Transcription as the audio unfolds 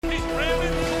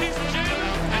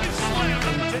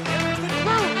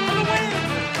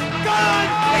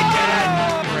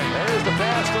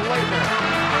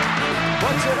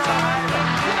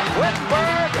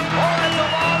Whitberg, oh, it's a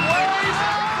long ways.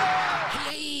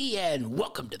 Hey, and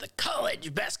welcome to the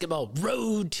College Basketball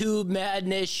Road to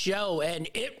Madness show. And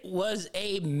it was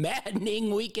a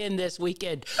maddening weekend this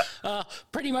weekend.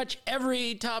 Pretty much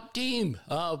every top team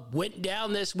went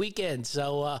down this weekend.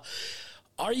 So,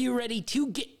 are you ready to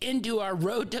get into our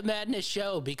Road to Madness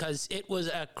show? Because it was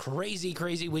a crazy,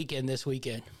 crazy weekend this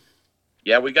weekend.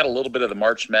 Yeah, we got a little bit of the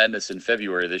March Madness in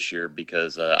February this year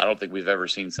because I don't think we've ever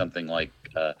seen something like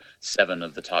 7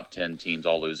 of the top 10 teams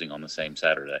all losing on the same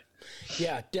Saturday.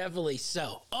 Yeah, definitely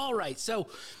so. All right, so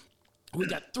we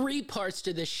got 3 parts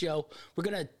to this show. We're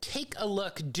going to take a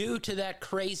look, due to that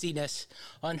craziness,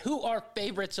 on who our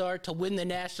favorites are to win the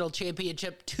national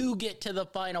championship to get to the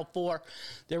Final Four.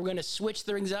 Then we're going to switch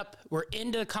things up. We're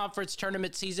into the conference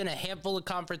tournament season, a handful of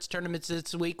conference tournaments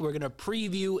this week. We're going to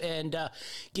preview and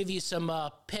give you some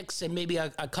picks and maybe a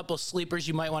couple sleepers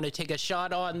you might want to take a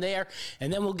shot on there.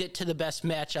 And then we'll get to the best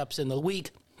matchups in the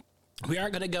week. We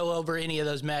aren't going to go over any of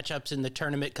those matchups in the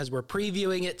tournament because we're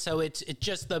previewing it, so it's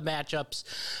just the matchups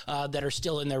that are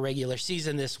still in their regular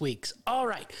season this week. All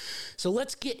right, so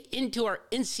let's get into our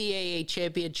NCAA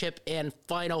championship and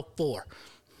Final Four.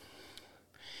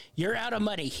 You're out of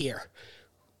money here.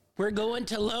 We're going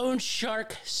to Loan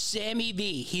Shark Sammy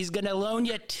V. He's going to loan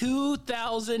you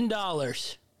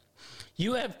 $2,000.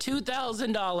 You have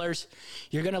 $2,000.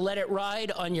 You're going to let it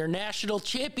ride on your national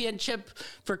championship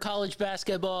for college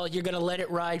basketball. You're going to let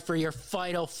it ride for your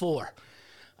Final Four.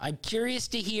 I'm curious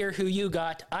to hear who you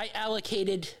got. I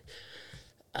allocated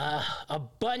a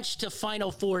bunch to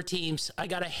Final Four teams. I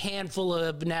got a handful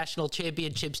of national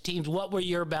championships teams. What were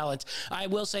your balance? I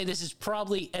will say this is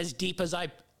probably as deep as I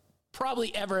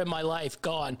probably ever in my life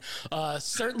gone.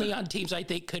 Certainly on teams I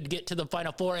think could get to the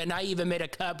Final Four, and I even made a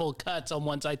couple cuts on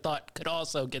ones I thought could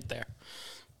also get there.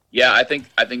 Yeah, I think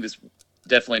this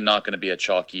definitely not going to be a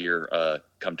chalk year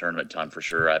come tournament time for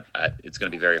sure. It's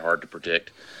going to be very hard to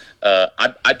predict.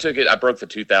 I took it. I broke the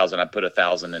 2,000. I put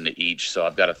 1,000 into each, so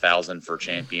I've got 1,000 for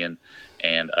champion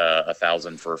and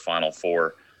 1,000 for Final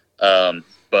Four.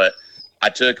 But I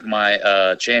took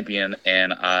my champion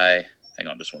and hang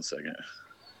on just one second.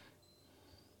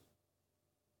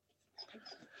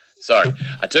 Sorry,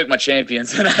 I took my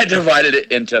champions and I divided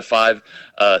it into 5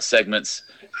 segments,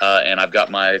 and I've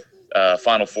got my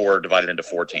Final Four divided into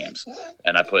 4 teams,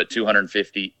 and I put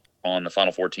 250 on the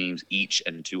Final Four teams each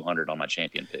and 200 on my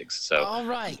champion picks. So all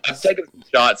right, I've taken some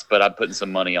shots, but I'm putting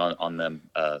some money on them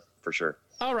for sure.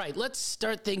 All right, let's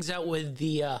start things out with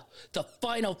the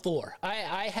Final Four.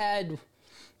 I had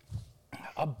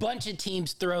a bunch of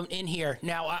teams thrown in here.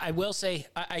 Now, I will say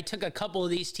I took a couple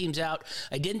of these teams out.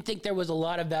 I didn't think there was a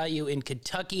lot of value in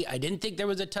Kentucky. I didn't think there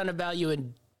was a ton of value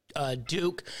in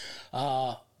Duke.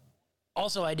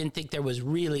 Also, I didn't think there was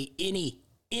really any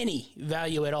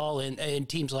value at all in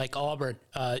teams like Auburn.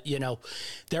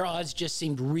 Their odds just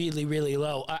seemed really, really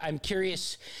low. I'm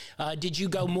curious, did you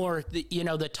go more,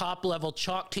 the top-level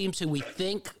chalk teams who we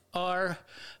think are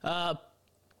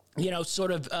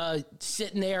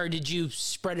sitting there, or did you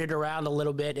spread it around a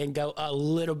little bit and go a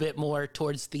little bit more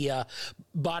towards the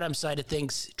bottom side of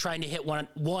things, trying to hit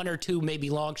one or two maybe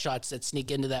long shots that sneak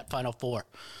into that Final Four?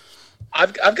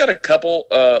 I've got a couple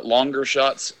longer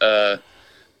shots. I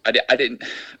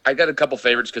got a couple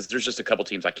favorites because there's just a couple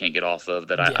teams I can't get off of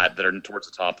that that are towards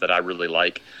the top that I really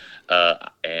like,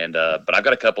 but I've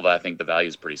got a couple that I think the value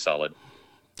is pretty solid.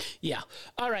 Yeah.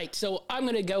 All right. So I'm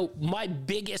going to go. My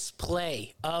biggest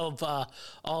play of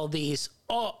all these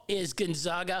is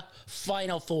Gonzaga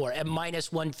Final Four at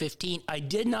 -115. I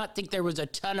did not think there was a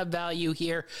ton of value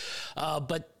here,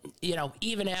 but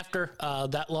even after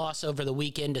that loss over the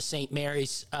weekend to St.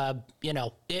 Mary's,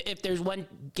 if there's one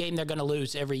game they're going to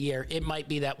lose every year, it might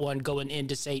be that one going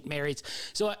into St. Mary's.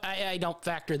 So I don't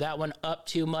factor that one up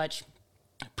too much.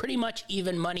 Pretty much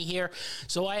even money here.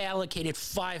 So I allocated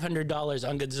 $500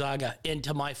 on Gonzaga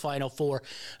into my Final Four.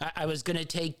 I was going to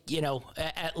take,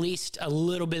 at least a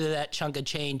little bit of that chunk of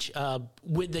change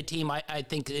with the team I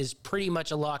think is pretty much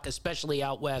a lock, especially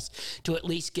out west, to at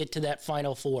least get to that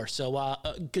Final Four. So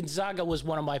Gonzaga was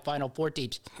one of my Final Four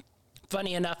teams.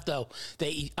 Funny enough, though,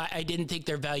 I didn't think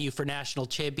their value for national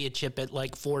championship at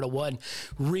like 4-1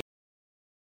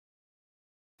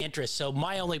 interest. So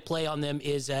my only play on them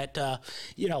is at,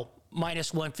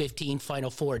 -115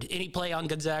 Final Four. Any play on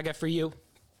Gonzaga for you?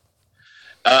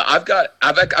 I've got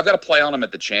a play on them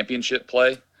at the championship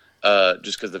play,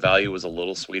 just because the value was a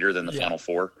little sweeter than the Final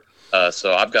Four.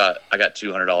 So I got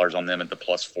 $200 on them at the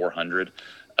 +400,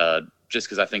 just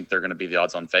because I think they're going to be the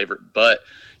odds-on favorite. But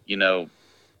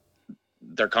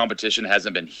their competition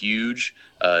hasn't been huge.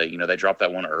 They dropped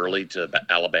that one early to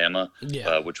Alabama,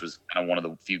 which was kind of one of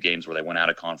the few games where they went out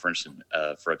of conference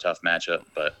for a tough matchup.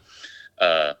 But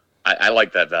I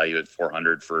like that value at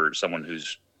 400 for someone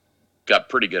who's got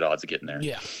pretty good odds of getting there.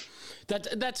 Yeah.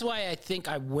 That's why I think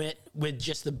I went with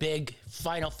just the big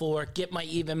Final Four, get my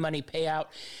even money payout,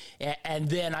 and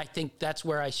then I think that's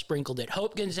where I sprinkled it.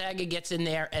 Hope Gonzaga gets in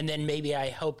there, and then maybe I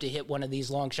hope to hit one of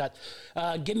these long shots.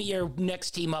 Give me your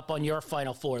next team up on your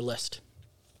Final Four list.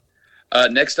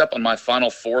 Next up on my Final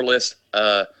Four list,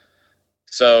 okay,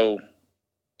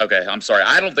 I'm sorry.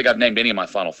 I don't think I've named any of my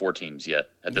Final Four teams yet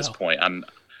at this point.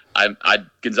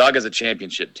 Gonzaga's a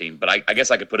championship team, but I guess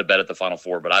I could put a bet at the Final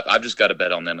Four, but I've just got a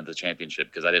bet on them at the championship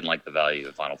because I didn't like the value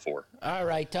of the Final Four. All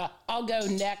right. I'll go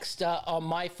next on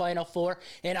my Final Four,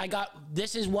 and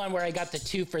this is one where I got the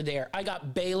two for there. I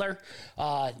got Baylor.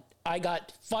 I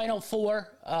got Final Four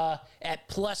at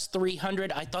plus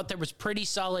 300. I thought there was pretty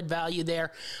solid value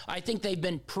there. I think they've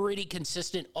been pretty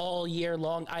consistent all year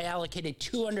long. I allocated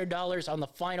 $200 on the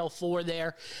Final Four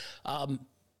there.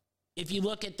 If you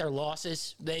look at their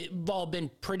losses, they've all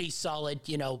been pretty solid,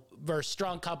 versus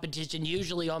strong competition,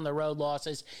 usually on the road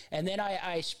losses. And then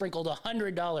I sprinkled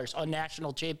 $100 on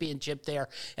national championship there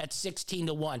at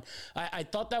 16-1. I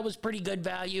thought that was pretty good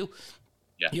value.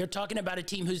 Yeah. You're talking about a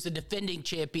team who's the defending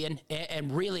champion,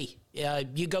 and really,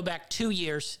 you go back 2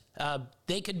 years,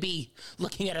 they could be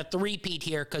looking at a three-peat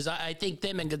here because I think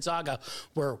them and Gonzaga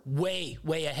were way,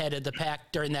 way ahead of the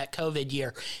pack during that COVID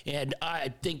year, and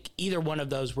I think either one of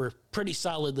those were pretty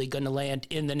solidly going to land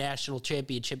in the national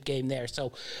championship game there.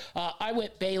 So I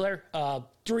went Baylor,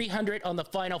 300 on the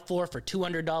Final Four for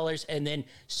 $200, and then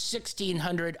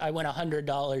 1,600. I went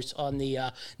 $100 on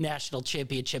the national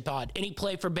championship odd. Any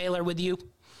play for Baylor with you?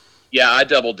 Yeah, I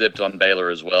double dipped on Baylor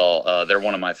as well. They're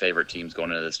one of my favorite teams going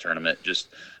into this tournament. Just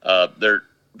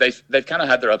they've kind of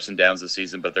had their ups and downs this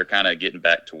season, but they're kind of getting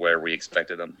back to where we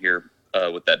expected them here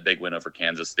with that big win over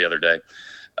Kansas the other day.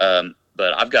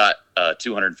 But I've got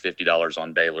 $250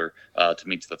 on Baylor to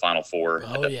meet to the Final Four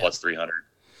at the plus 300,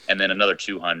 and then another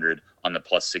 200 on the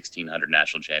plus 1,600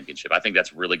 national championship. I think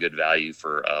that's really good value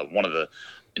for one of the,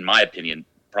 in my opinion,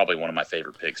 probably one of my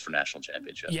favorite picks for national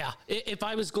championship. Yeah, if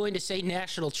I was going to say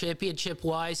national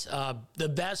championship-wise, the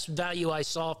best value I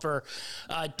saw for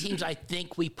teams I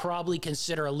think we probably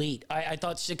consider elite, I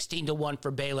thought 16-1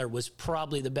 for Baylor was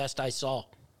probably the best I saw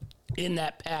in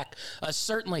that pack.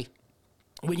 Certainly,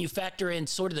 when you factor in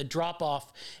sort of the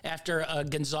drop-off after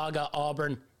Gonzaga,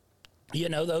 Auburn,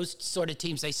 those sort of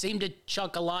teams, they seem to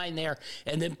chunk a line there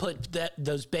and then put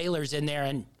those Baylors in there,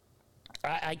 and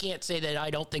I can't say that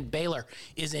I don't think Baylor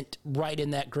isn't right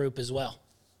in that group as well.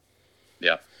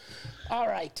 Yeah. All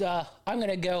right. I'm going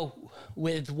to go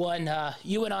with one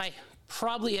you and I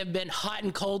probably have been hot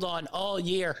and cold on all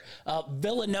year,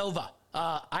 Villanova.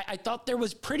 I thought there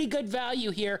was pretty good value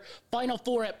here. Final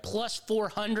Four at plus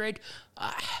 400.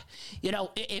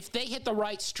 If they hit the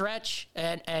right stretch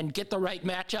and get the right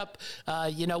matchup,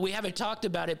 we haven't talked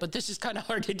about it, but this is kind of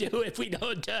hard to do if we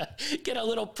don't get a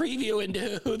little preview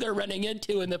into who they're running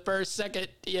into in the first, second,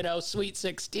 Sweet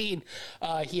 16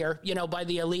 here. By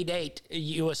the Elite Eight,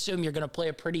 you assume you're going to play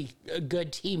a pretty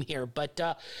good team here. But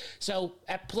so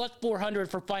at plus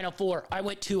 400 for Final Four, I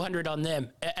went 200 on them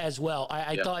as well.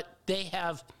 I thought they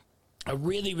have a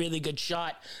really, really good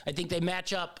shot. I think they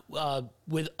match up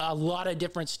with a lot of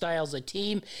different styles of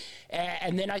team.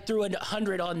 And then I threw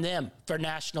 100 on them for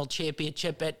national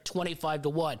championship at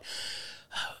 25-1.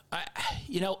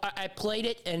 I played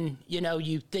it, and,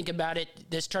 you think about it,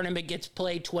 this tournament gets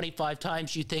played 25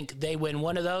 times. You think they win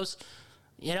one of those?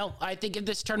 I think if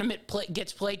this tournament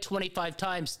gets played 25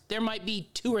 times, there might be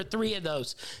 2 or 3 of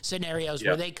those scenarios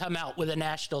where they come out with a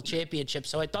national championship.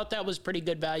 So I thought that was pretty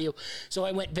good value. So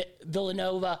I went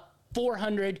Villanova,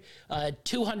 400,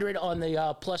 200 on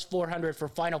the plus 400 for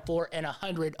Final Four, and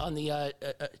 100 on the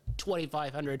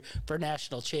 2,500 for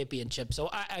national championship. So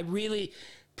I really,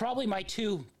 probably my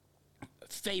two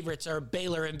favorites are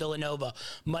Baylor and Villanova,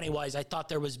 money-wise. I thought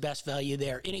there was best value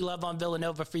there. Any love on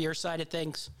Villanova for your side of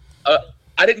things?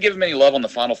 I didn't give them any love on the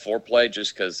Final Four play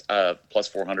just because plus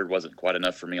 400 wasn't quite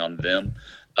enough for me on them.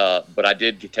 But I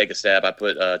did take a stab. I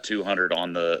put 200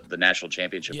 on the national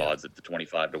championship odds at the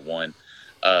 25-1.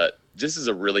 This is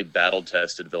a really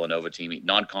battle-tested Villanova team,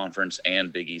 non-conference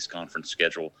and Big East Conference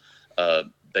schedule.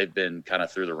 They've been kind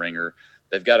of through the ringer.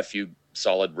 They've got a few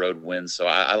solid road wins, so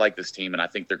I like this team, and I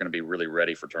think they're going to be really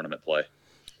ready for tournament play.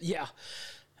 Yeah.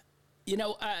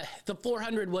 The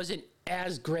 400 wasn't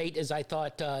as great as I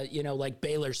thought, like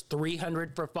Baylor's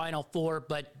 300 for Final Four,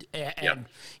 but,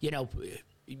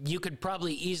 you could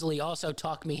probably easily also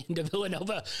talk me into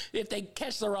Villanova if they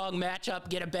catch the wrong matchup,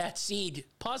 get a bad seed,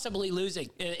 possibly losing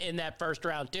in that first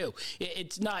round too.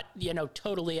 It's not,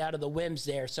 totally out of the whims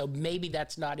there, so maybe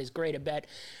that's not as great a bet.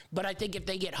 But I think if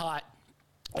they get hot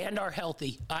and are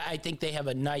healthy, I think they have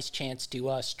a nice chance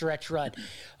to stretch run.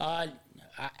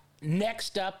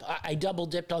 Next up, I double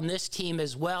dipped on this team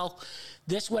as well.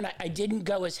 This one, I didn't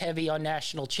go as heavy on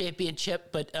national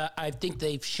championship, but I think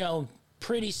they've shown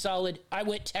pretty solid. I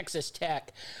went Texas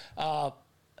Tech.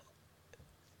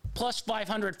 Plus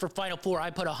 500 for Final Four. I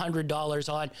put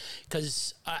 $100 on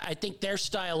because I think their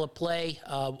style of play,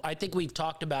 I think we've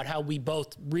talked about how we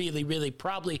both really, really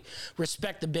probably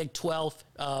respect the Big 12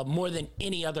 more than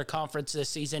any other conference this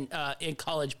season in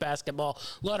college basketball.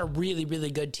 A lot of really,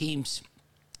 really good teams,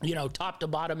 top to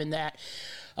bottom in that.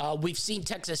 We've seen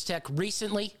Texas Tech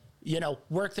recently,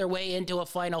 work their way into a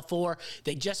Final Four.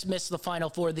 They just missed the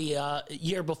Final Four the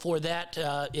year before that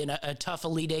in a tough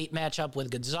Elite Eight matchup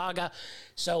with Gonzaga.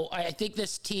 So I think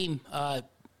this team,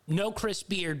 no Chris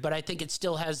Beard, but I think it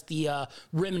still has the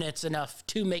remnants enough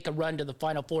to make a run to the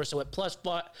Final Four. So at plus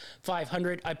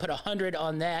 500, I put 100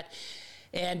 on that.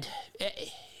 And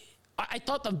I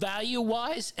thought the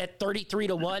value-wise at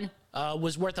 33-1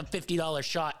 was worth a $50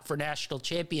 shot for national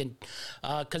champion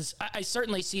because I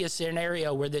certainly see a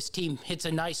scenario where this team hits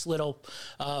a nice little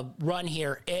run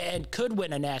here and could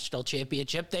win a national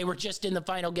championship. They were just in the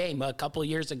final game a couple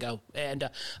years ago, and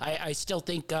I still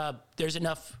think there's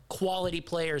enough quality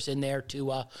players in there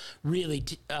to really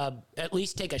at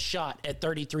least take a shot at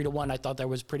 33-1. I thought there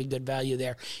was pretty good value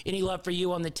there. Any love for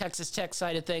you on the Texas Tech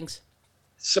side of things?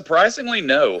 Surprisingly,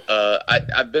 no.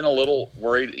 I've been a little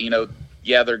worried,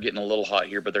 yeah, they're getting a little hot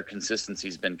here, but their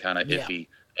consistency's been kind of iffy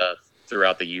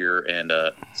throughout the year. And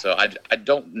so I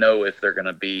don't know if they're going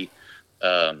to be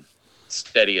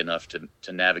steady enough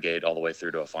to navigate all the way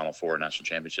through to a Final Four national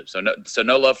championship. So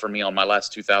no love for me on my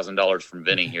last $2,000 from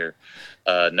Vinny here.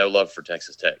 No love for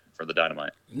Texas Tech for the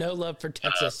Dynamite. No love for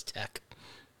Texas Tech.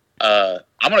 I'm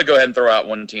going to go ahead and throw out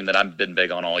one team that I've been big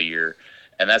on all year,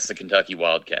 and that's the Kentucky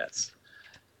Wildcats.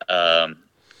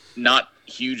 Not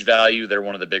huge value. They're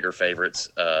one of the bigger favorites.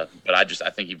 But I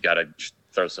think you've got to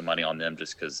throw some money on them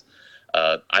just because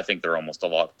I think they're almost a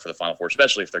lock for the Final Four,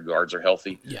 especially if their guards are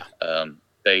healthy. Yeah.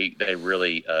 They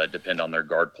really depend on their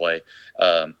guard play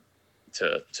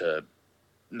to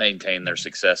maintain their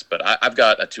success. But I've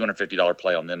got a $250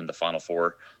 play on them in the Final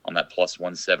Four on that plus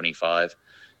 175.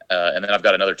 And then I've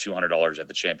got another $200 at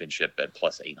the championship at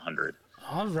plus 800.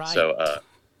 All right. So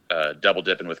double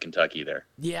dipping with Kentucky there.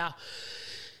 Yeah.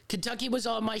 Kentucky was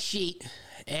on my sheet,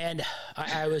 and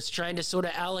I was trying to sort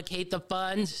of allocate the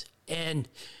funds, and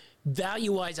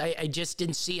value-wise, I just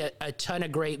didn't see a ton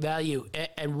of great value.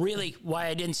 And really, why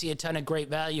I didn't see a ton of great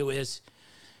value is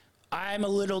I'm a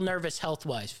little nervous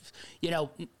health-wise.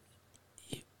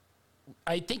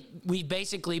 I think we've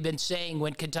basically been saying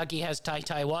when Kentucky has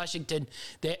Ty Washington,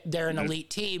 they're an elite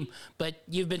team, but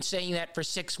you've been saying that for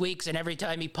 6 weeks, and every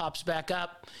time he pops back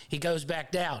up, he goes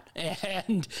back down.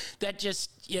 And that just,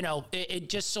 it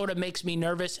just sort of makes me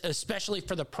nervous, especially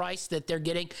for the price that they're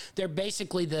getting. They're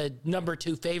basically the number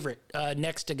 2 favorite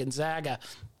next to Gonzaga.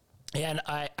 And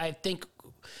I think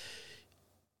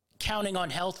counting on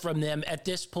health from them at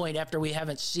this point, after we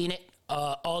haven't seen it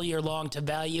all year long to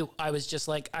value, I was just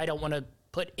like, I don't want to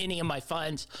put any of my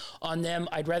funds on them.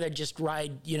 I'd rather just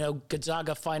ride,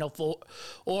 Gonzaga Final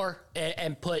Four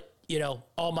and put,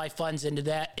 all my funds into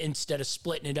that instead of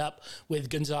splitting it up with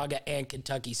Gonzaga and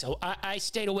Kentucky. So I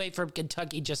stayed away from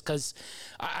Kentucky just because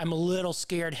I'm a little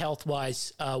scared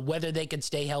health-wise, whether they can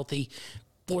stay healthy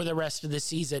for the rest of the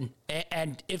season,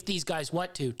 and if these guys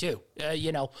want to, too. A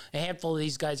handful of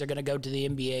these guys are going to go to the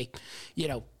NBA,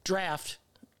 draft.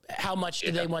 How much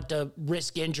do they want to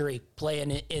risk injury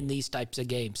playing in these types of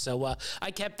games? So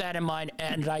I kept that in mind,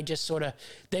 and I just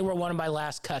they were one of my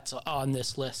last cuts on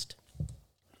this list.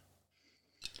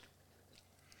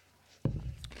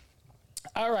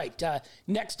 All right,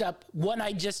 next up, one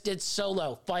I just did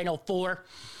solo, Final Four.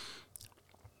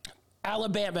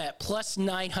 Alabama at plus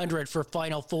 900 for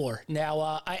Final Four.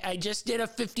 Now, I just did a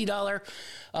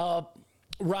 $50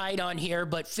 ride on here,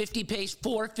 but 50 pays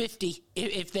 $450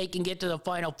 if they can get to the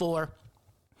Final Four.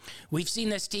 We've seen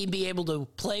this team be able to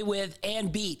play with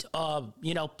and beat,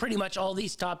 pretty much all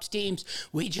these top teams.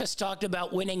 We just talked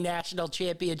about winning national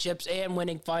championships and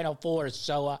winning Final Fours.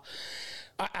 So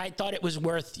I thought it was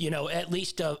worth, at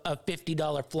least a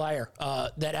 $50 flyer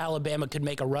that Alabama could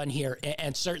make a run here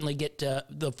and certainly get to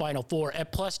the Final Four.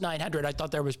 At plus 900, I thought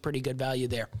there was pretty good value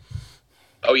there.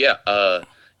 Oh, yeah.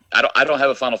 I don't have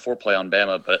a Final Four play on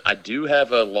Bama, but I do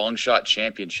have a long shot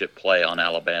championship play on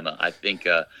Alabama. I think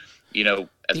you know,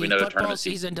 as we know, the football tournament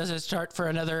season doesn't start for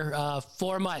another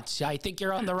 4 months. I think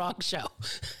you're on the wrong show.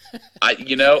 I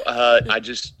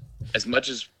just, as much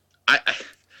as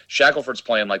Shackelford's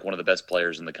playing like one of the best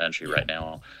players in the country right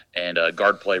now, and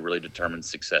guard play really determines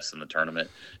success in the tournament.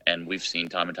 And we've seen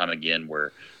time and time again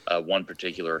where one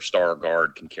particular star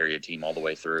guard can carry a team all the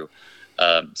way through.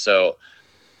 So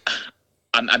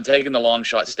I'm taking the long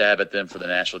shot stab at them for the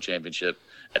national championship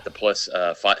at the plus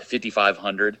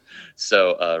 5,500.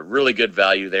 So really good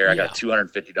value there. I got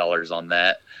 $250 on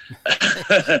that.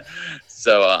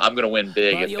 So I'm going to win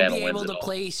big if Bama wins it all. You'll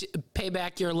be able to pay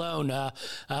back your loan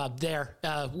there,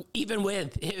 even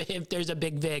with if there's a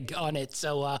big vig on it.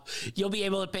 So you'll be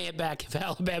able to pay it back if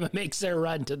Alabama makes their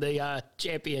run to the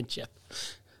championship.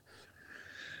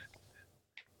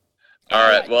 All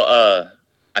right. Well,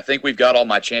 I think we've got all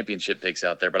my championship picks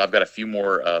out there, but I've got a few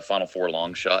more Final Four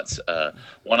long shots.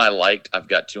 One I liked, I've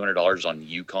got $200 on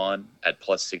UConn at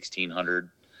plus 1,600.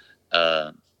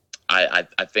 I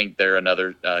think they're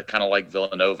another kind of like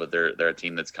Villanova. They're a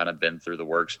team that's kind of been through the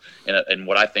works, and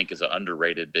what I think is an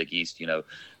underrated Big East. You know,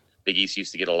 Big East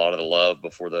used to get a lot of the love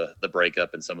before the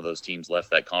breakup, and some of those teams left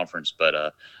that conference.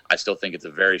 But I still think it's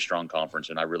a very strong conference,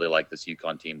 and I really like this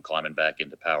UConn team climbing back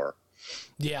into power.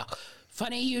 Yeah.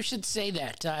 Funny you should say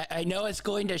that. I know it's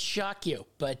going to shock you,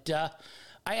 but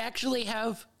I actually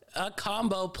have a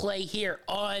combo play here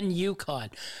on UConn.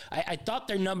 I thought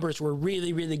their numbers were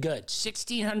really, really good.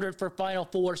 1,600 for Final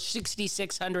Four,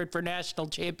 6,600 for national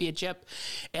championship.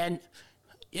 And,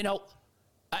 you know,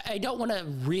 I don't want to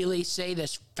really say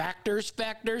this factors,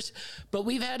 but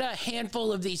we've had a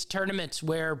handful of these tournaments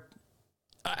where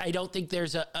I don't think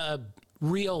there's a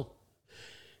real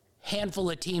handful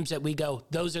of teams that we go,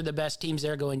 those are the best teams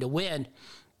they're going to win.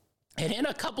 And in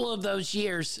a couple of those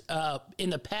years in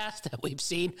the past that we've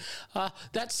seen,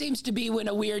 that seems to be when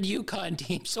a weird UConn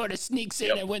team sort of sneaks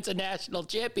in and wins a national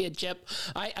championship.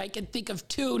 I can think of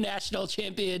 2 national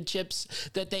championships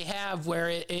that they have where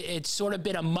it's sort of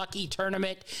been a mucky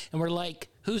tournament, and we're like,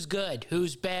 who's good,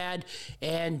 who's bad?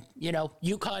 And, you know,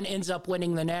 UConn ends up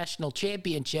winning the national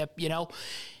championship, you know.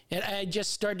 And I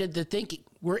just started to think,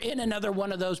 we're in another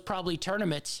one of those probably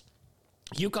tournaments.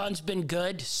 UConn's been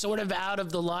good, sort of out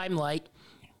of the limelight.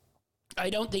 I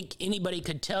don't think anybody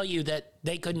could tell you that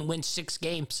they couldn't win 6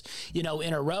 games, you know,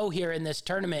 in a row here in this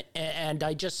tournament, and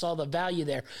I just saw the value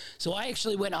there. So I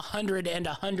actually went 100 and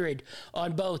 100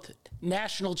 on both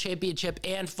national championship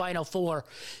and Final Four,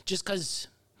 just because,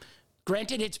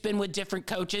 granted, it's been with different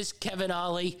coaches, Kevin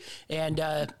Ollie, and,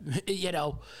 you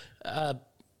know,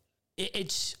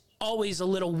 it's always a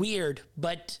little weird,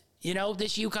 but, you know,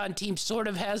 this UConn team sort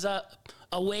of has a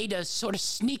way to sort of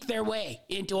sneak their way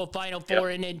into a Final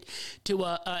Four and into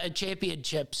a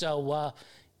championship. So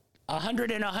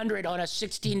 100 and 100 on a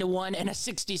 16-1 and a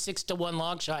 66-1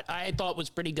 long shot, I thought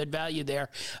was pretty good value there,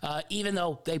 even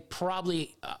though they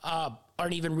probably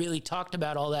aren't even really talked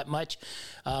about all that much.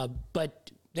 But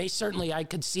they certainly, I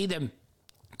could see them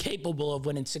capable of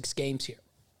winning 6 games here.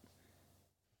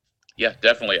 Yeah,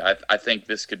 definitely. I think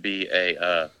this could be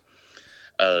a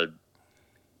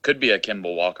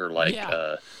Kemba Walker like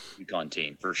UConn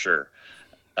team for sure.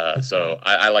 So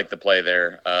I like the play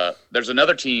there. There's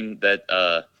another team that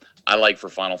I like for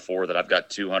Final Four that I've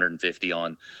got 250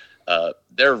 on.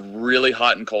 They're really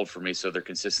hot and cold for me, so their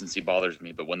consistency bothers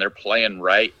me. But when they're playing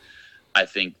right, I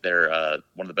think they're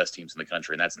one of the best teams in the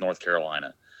country, and that's North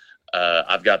Carolina.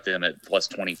 I've got them at plus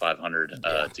 2,500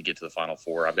 to get to the Final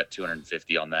Four. I've got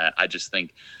 250 on that. I just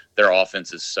think their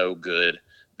offense is so good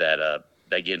that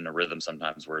they get in a rhythm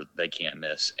sometimes where they can't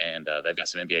miss. And they've got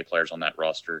some NBA players on that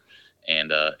roster.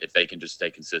 And if they can just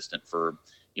stay consistent for,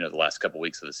 you know, the last couple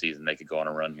weeks of the season, they could go on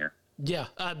a run here. Yeah,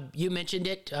 you mentioned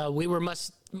it. We were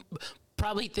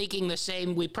probably thinking the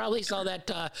same. We probably saw that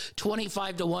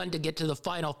 25-1 to get to the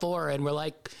Final Four, and we're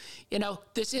like, you know,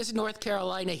 this is North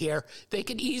Carolina here. They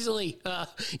could easily,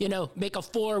 you know, make a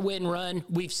 4-win run.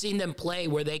 We've seen them play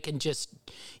where they can just,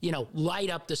 you know, light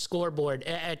up the scoreboard.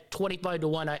 At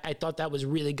 25-1, I thought that was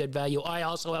really good value. I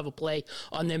also have a play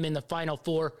on them in the Final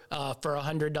Four for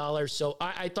 $100, so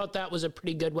I thought that was a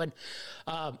pretty good one.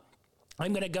 I'm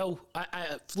going to go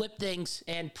flip things,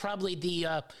 and probably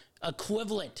the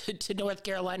equivalent to North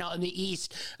Carolina on the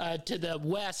east to the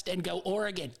west, and go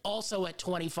Oregon also at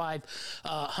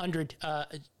 2,500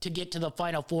 to get to the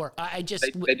Final Four. They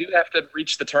do have to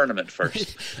reach the tournament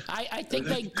first. I think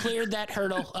they cleared that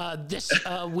hurdle this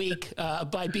week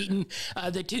by beating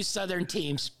the 2 Southern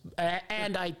teams,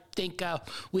 and I think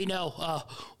we know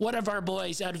one of our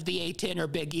boys out of the A-10 or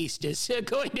Big East is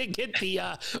going to get the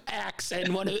axe,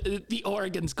 and one of the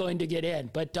Oregon's going to get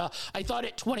in. But I thought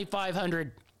at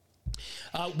 2,500,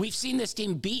 we've seen this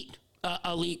team beat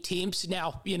elite teams.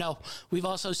 Now, we've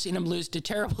also seen them lose to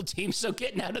terrible teams, so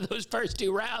getting out of those first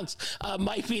 2 rounds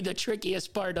might be the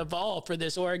trickiest part of all for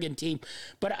this Oregon team.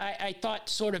 But I thought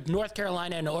sort of North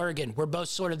Carolina and Oregon were both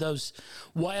sort of those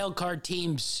wild card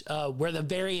teams where the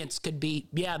variance could be,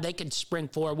 they could spring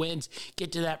 4 wins,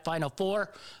 get to that Final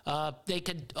Four. They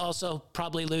could also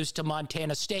probably lose to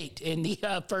Montana State in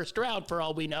the first round for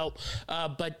all we know.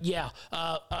 But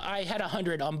I had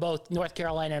 100 on both North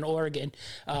Carolina and Oregon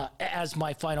as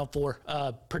my Final Four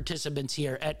participants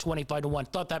here at 25-1.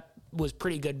 Thought that was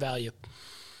pretty good value.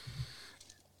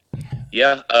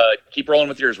 Yeah, keep rolling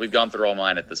with yours. We've gone through all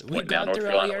mine at this point. We've gone through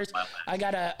all yours. I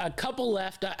got a couple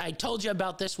left. I told you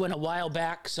about this one a while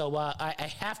back, so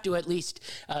I have to at least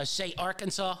say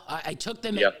Arkansas. I took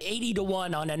them at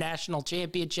 80-1 on a national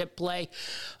championship play,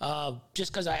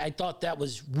 just because I thought that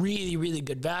was really, really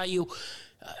good value.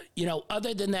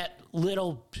 Other than that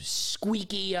little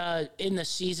squeaky in the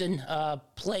season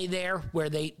play there where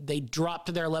they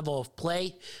dropped their level of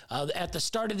play at the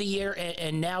start of the year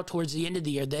and now towards the end of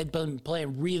the year, they've been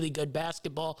playing really good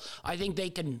basketball. I think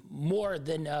they can more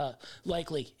than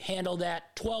likely handle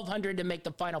that. 1,200 to make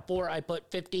the Final Four. I put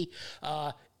 50.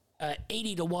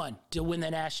 80-1 to win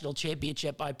the national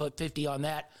championship. I put 50 on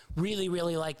that. Really,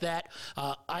 really like that.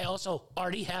 I also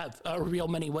already have a real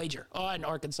money wager on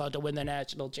Arkansas to win the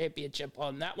national championship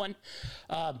on that one.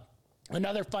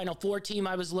 Another Final Four team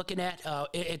I was looking at,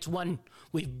 it's one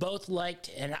we've both liked,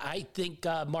 and I think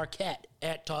Marquette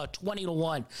at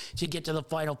 20-1 to get to the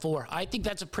Final Four. I think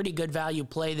that's a pretty good value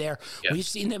play there. Yep. We've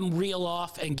seen them reel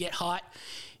off and get hot.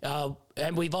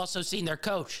 And we've also seen their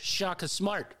coach, Shaka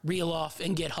Smart, reel off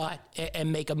and get hot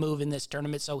and make a move in this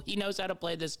tournament. So he knows how to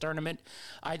play this tournament.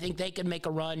 I think they can make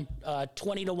a run,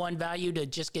 20-1 value to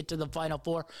just get to the Final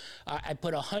Four. I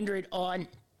put 100 on.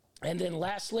 And then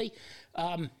lastly,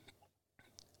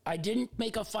 I didn't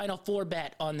make a Final Four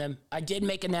bet on them. I did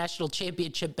make a national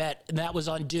championship bet, and that was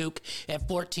on Duke at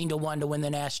 14-1 to win the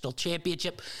national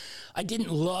championship. I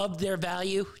didn't love their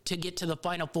value to get to the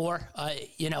Final Four,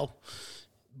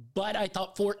 but I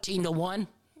thought 14-1,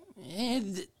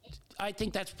 I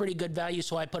think that's pretty good value,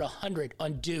 so I put 100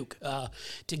 on Duke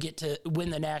to get to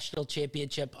win the national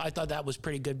championship. I thought that was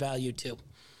pretty good value, too.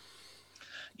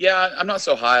 Yeah, I'm not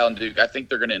so high on Duke. I think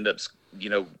they're going to end up,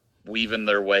 weaving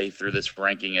their way through this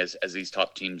ranking as these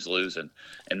top teams lose and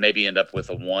maybe end up with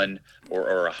a 1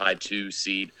 or a high 2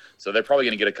 seed. So they're probably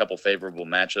going to get a couple favorable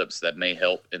matchups that may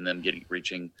help in them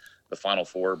reaching the Final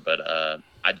Four. But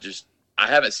I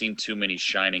haven't seen too many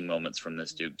shining moments from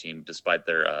this Duke team, despite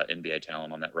their NBA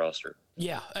talent on that roster.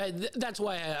 Yeah, that's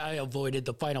why I avoided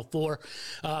the Final Four.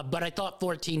 But I thought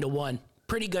 14-1.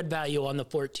 Pretty good value on the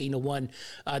 14-1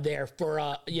 there for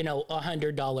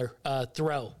 $100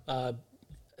 throw.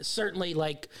 Certainly,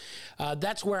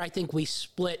 that's where I think we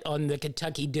split on the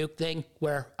Kentucky Duke thing,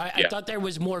 where I thought there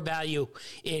was more value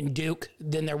in Duke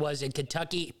than there was in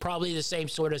Kentucky. Probably the same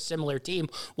sort of similar team.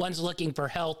 One's looking for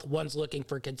health, one's looking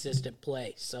for consistent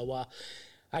play. So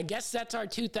I guess that's our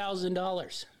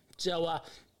 $2,000. So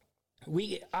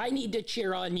I need to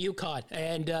cheer on UConn,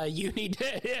 and you need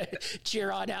to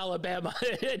cheer on Alabama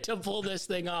to pull this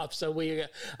thing off. So we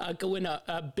can win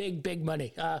a big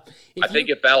money. I think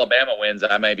if Alabama wins,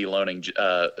 I may be loaning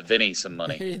Vinny some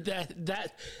money.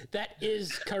 That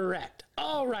is correct.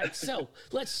 All right, so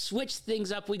let's switch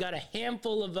things up. We got a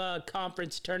handful of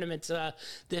conference tournaments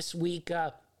this week.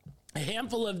 A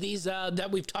handful of these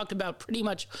that we've talked about pretty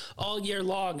much all year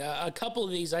long. A couple of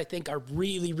these I think are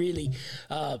really, really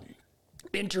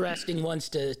interesting ones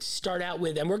to start out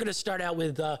with. And we're going to start out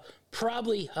with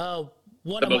probably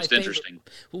one of my favorite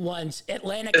ones,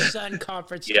 Atlantic Sun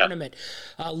Conference Tournament.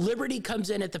 Liberty comes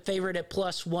in at the favorite at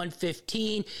plus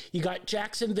 115. You got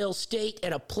Jacksonville State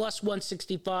at a plus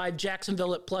 165,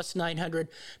 Jacksonville at plus 900,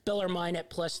 Bellarmine at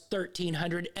plus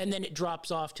 1300, and then it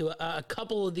drops off to a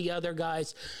couple of the other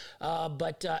guys.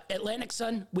 But Atlantic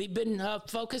Sun, we've been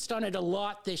focused on it a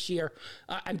lot this year.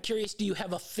 I'm curious, do you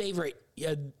have a favorite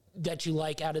that you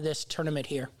like out of this tournament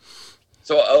here?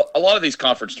 So a lot of these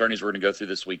conference tourneys we're going to go through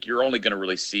this week, you're only going to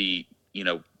really see,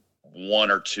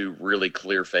 1 or 2 really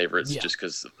clear favorites just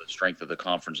because of the strength of the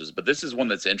conferences. But this is one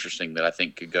that's interesting that I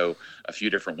think could go a few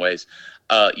different ways.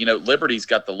 Liberty's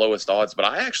got the lowest odds, but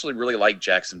I actually really like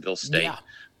Jacksonville State.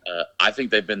 Yeah. I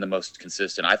think they've been the most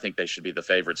consistent. I think they should be the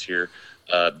favorites here.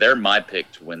 They're my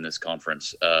pick to win this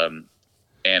conference. And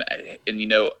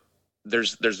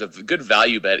there's a good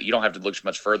value bet. You don't have to look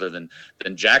much further than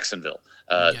Jacksonville.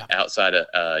 Outside of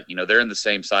they're in the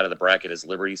same side of the bracket as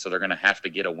Liberty, so they're going to have to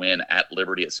get a win at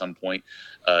Liberty at some point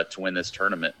to win this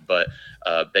tournament. But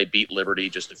they beat Liberty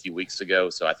just a few weeks ago,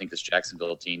 so I think this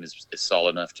Jacksonville team is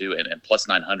solid enough too. And plus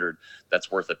 900,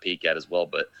 that's worth a peek at as well.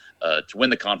 But to win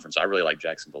the conference, I really like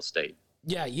Jacksonville State.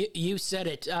 Yeah, you said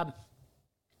it.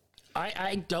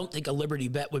 I don't think a Liberty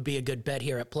bet would be a good bet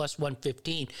here at plus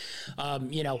 115.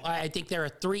 I think there are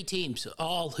three teams,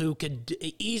 all who could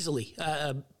easily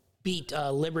beat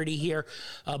Liberty here.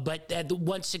 But at the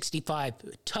 165,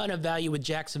 ton of value with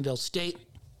Jacksonville State.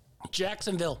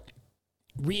 Jacksonville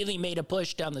really made a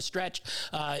push down the stretch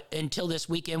until this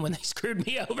weekend when they screwed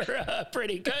me over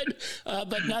pretty good.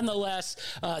 But nonetheless,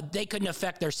 they couldn't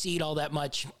affect their seed all that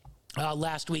much.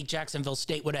 Last week, Jacksonville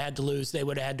State would have had to lose. They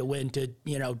would have had to win to,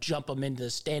 jump them into the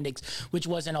standings, which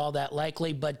wasn't all that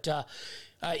likely. But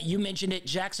you mentioned it,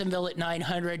 Jacksonville at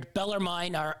 900.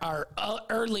 Bellarmine, our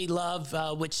early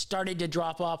love, which started to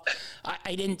drop off.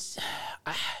 I didn't...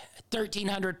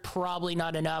 1,300, probably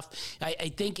not enough.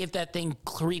 I think if that thing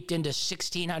creeped into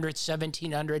 1,600,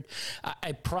 1,700,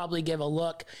 I'd probably give a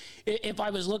look. If I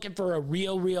was looking for a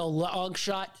real long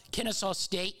shot, Kennesaw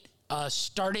State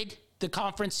started the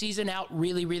conference season out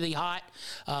really, really hot.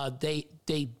 They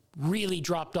really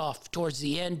dropped off towards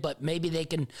the end, but maybe they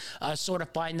can sort of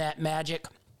find that magic.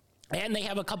 And they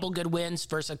have a couple good wins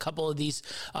versus a couple of these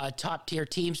top-tier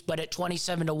teams, but at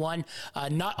 27-1,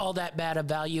 not all that bad of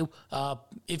value.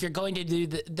 If you're going to do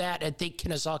that, I think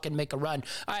Kennesaw can make a run.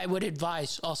 I would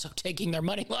advise also taking their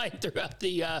money line throughout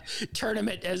the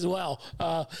tournament as well,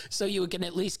 so you can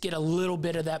at least get a little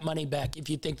bit of that money back if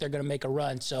you think they're going to make a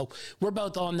run. So we're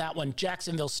both on that one.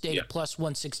 Jacksonville State at plus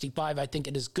 165. I think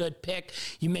it is a good pick.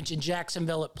 You mentioned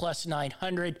Jacksonville at plus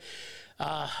 900.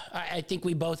 I think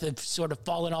we both have sort of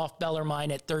fallen off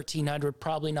Bellarmine at 1,300,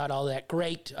 probably not all that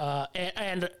great.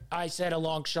 And I said a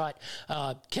long shot,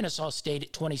 Kennesaw State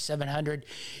at 2,700.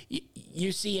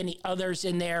 You see any others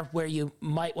in there where you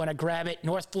might want to grab it?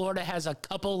 North Florida has a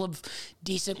couple of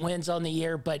decent wins on the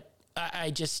year, but I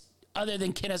just, other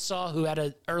than Kennesaw, who had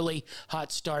an early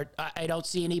hot start, I don't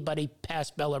see anybody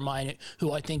past Bellarmine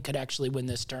who I think could actually win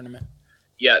this tournament.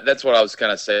 Yeah, that's what I was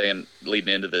kind of saying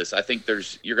leading into this. I think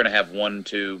you're going to have 1,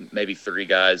 2, maybe 3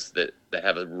 guys that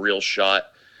have a real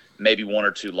shot, maybe 1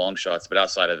 or 2 long shots. But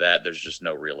outside of that, there's just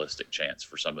no realistic chance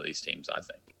for some of these teams, I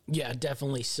think. Yeah,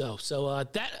 definitely so. So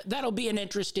that'll be an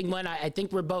interesting one. I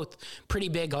think we're both pretty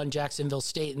big on Jacksonville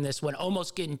State in this one,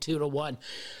 almost getting 2-1.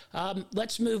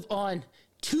 Let's move on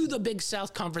to the Big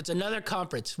South Conference, another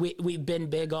conference we've been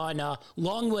big on.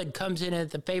 Longwood comes in at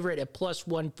the favorite at plus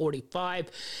 145,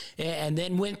 and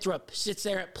then Winthrop sits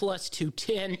there at plus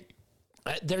 210.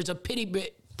 There's a pretty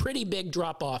big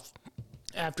drop-off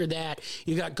after that.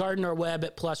 You got Gardner-Webb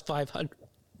at plus 500,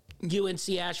 UNC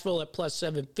Asheville at plus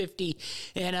 750,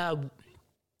 and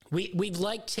We've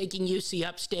liked taking UC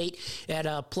Upstate at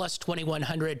plus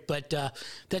 2,100, but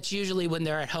that's usually when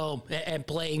they're at home and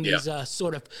playing these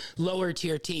sort of lower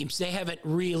tier teams. They haven't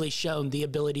really shown the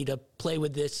ability to play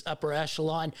with this upper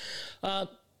echelon.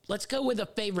 Let's go with a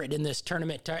favorite in this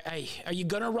tournament. Are you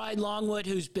going to ride Longwood,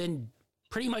 who's been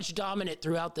pretty much dominant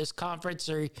throughout this conference,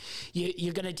 or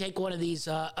you're going to take one of these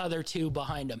other two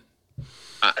behind them?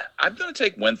 I'm going to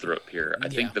take Winthrop here. I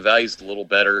think the value's a little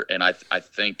better, and I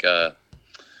think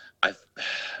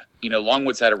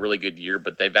Longwood's had a really good year,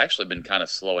 but they've actually been kind of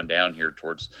slowing down here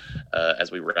towards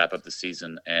as we wrap up the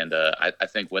season. And I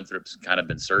think Winthrop's kind of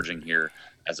been surging here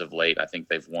as of late. I think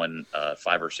they've won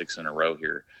 5 or 6 in a row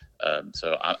here.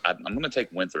 So I'm going to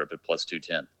take Winthrop at plus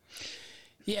 210.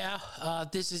 Yeah,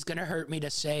 this is going to hurt me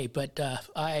to say, but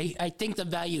I think the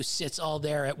value sits all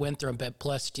there at Winthrop at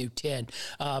plus 210.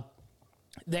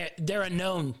 They're a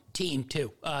known team,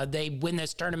 too. They win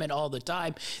this tournament all the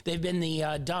time. They've been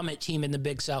the dominant team in the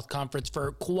Big South Conference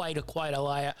for quite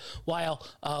a while.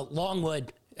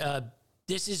 Longwood,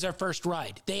 this is their first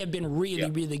ride. They have been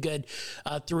really good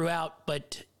throughout.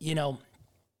 But,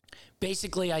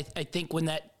 basically, I think when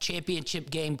that championship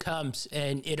game comes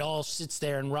and it all sits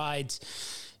there and rides,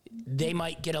 they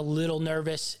might get a little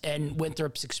nervous, and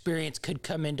Winthrop's experience could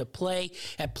come into play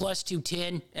at plus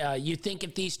 210. You think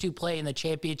if these two play in the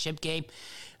championship game,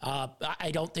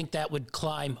 I don't think that would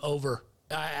climb over.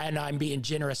 And I'm being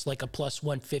generous, like a plus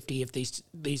 150 if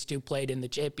these two played in the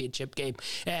championship game.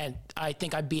 And I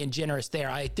think I'm being generous there.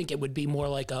 I think it would be more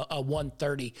like a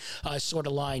 130 sort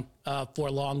of line for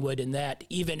Longwood in that,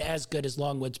 even as good as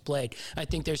Longwood's played. I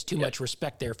think there's too much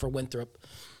respect there for Winthrop.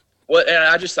 Well, and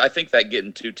I think that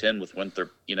getting 210 with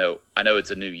Winthrop, I know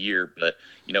it's a new year, but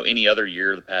any other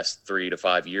year, the past 3 to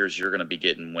 5 years, you're going to be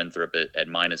getting Winthrop at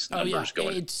minus numbers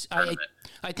going.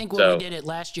 I think when we did it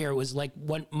last year, it was like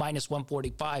minus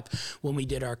 145 when we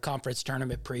did our conference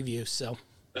tournament preview. So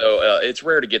it's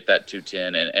rare to get that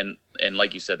 210, and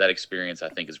like you said, that experience I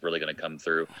think is really going to come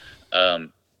through.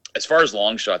 As far as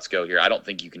long shots go here, I don't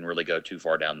think you can really go too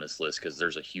far down this list because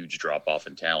there's a huge drop off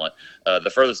in talent.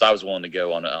 The furthest I was willing to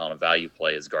go on a value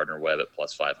play is Gardner Webb at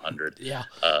plus 500. Yeah.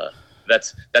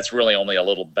 That's really only a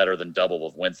little better than double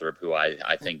of Winthrop, who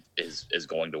I think is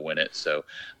going to win it. So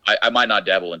I might not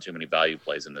dabble in too many value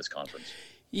plays in this conference.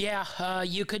 Yeah,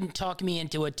 you couldn't talk me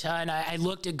into a ton. I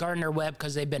looked at Gardner Webb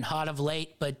because they've been hot of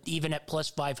late, but even at plus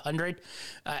 500,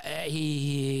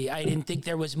 I didn't think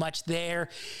there was much there.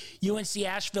 UNC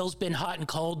Asheville's been hot and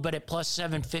cold, but at plus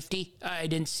 750, I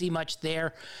didn't see much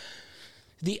there.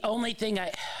 The only thing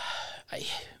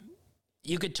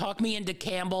you could talk me into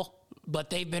Campbell,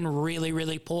 but they've been really,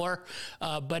 really poor.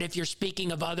 But if you're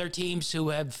speaking of other teams who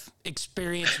have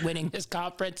experienced winning this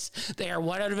conference, they are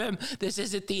one of them. This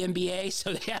isn't the NBA,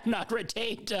 so they have not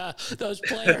retained those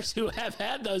players who have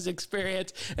had those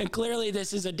experience. And clearly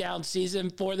this is a down season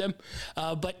for them.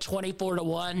 But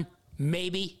 24-1,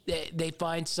 maybe they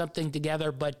find something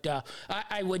together. But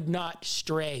I would not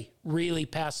stray really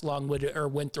past Longwood or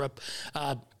Winthrop.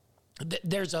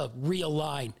 There's a real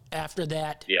line after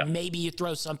that. Yeah. Maybe you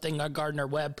throw something on Gardner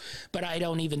Webb, but I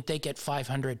don't even think at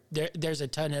 500 there's a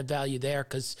ton of value there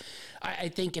because I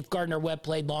think if Gardner Webb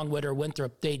played Longwood or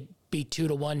Winthrop, they'd be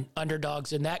 2-1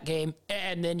 underdogs in that game.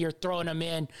 And then you're throwing them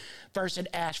in versus an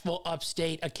Asheville,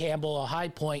 Upstate, a Campbell, a High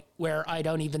Point, where I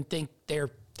don't even think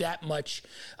they're that much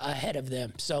ahead of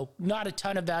them. So not a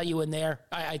ton of value in there.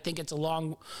 I think it's a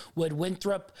Longwood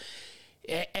Winthrop.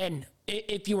 And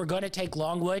if you were going to take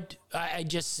Longwood, I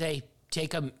just say take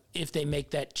them if they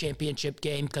make that championship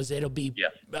game because it'll be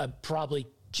probably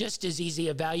just as easy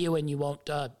a value, and you won't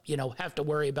have to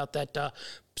worry about that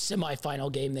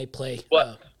semifinal game they play.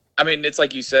 Well, I mean, it's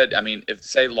like you said. I mean, if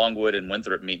say Longwood and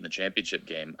Winthrop meet in the championship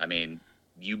game, I mean,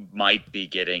 you might be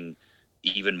getting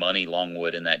even money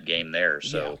Longwood in that game there.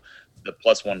 So. Yeah. The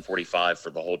plus 145 for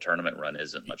the whole tournament run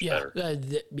isn't much better.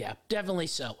 Yeah, definitely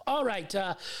so. All right,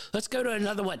 let's go to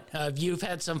another one you've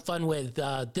had some fun with.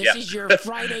 This is your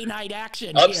Friday night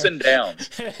action. Ups and downs.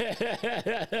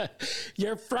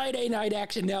 Your Friday night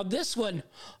action. Now, this one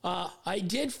I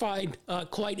did find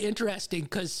quite interesting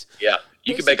because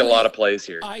you can make a lot of plays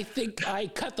here. I think I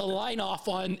cut the line off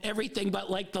on everything but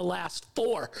like the last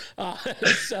four.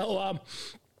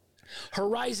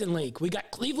 Horizon League. We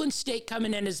got Cleveland State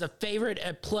coming in as a favorite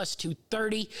at plus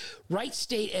 230. Wright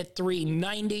State at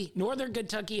 390. Northern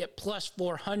Kentucky at plus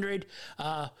 400.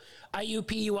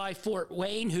 IUPUI Fort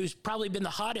Wayne, who's probably been the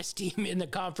hottest team in the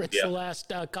conference the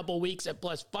last couple weeks at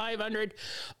plus 500.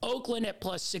 Oakland at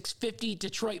plus 650.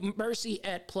 Detroit Mercy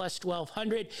at plus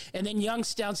 1200. And then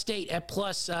Youngstown State at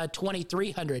plus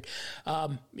 2300.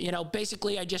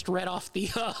 Basically I just read off the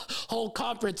whole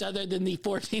conference other than the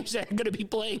four teams that are going to be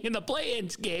playing in the play-in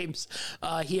games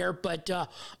here. But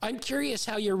I'm curious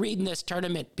how you're reading this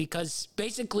tournament because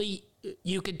basically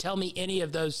you could tell me any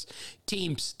of those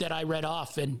teams that I read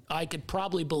off, and I could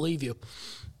probably believe you.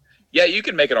 Yeah, you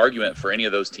can make an argument for any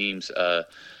of those teams of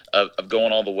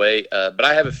going all the way. But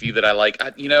I have a few that I like.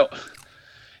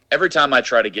 Every time I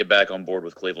try to get back on board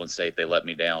with Cleveland State, they let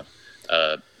me down.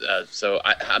 So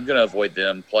I'm going to avoid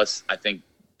them. Plus, I think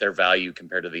their value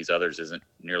compared to these others isn't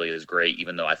nearly as great,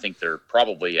 even though I think they're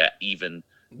probably at even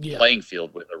playing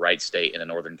field with the Wright State and a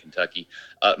Northern Kentucky.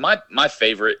 My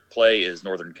favorite play is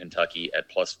Northern Kentucky at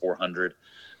plus 400.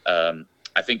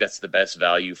 I think that's the best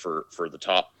value for the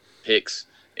top picks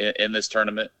in this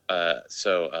tournament.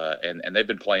 And they've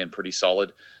been playing pretty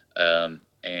solid.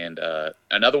 And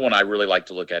another one I really like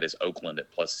to look at is Oakland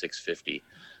at plus 650.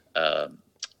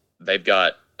 They've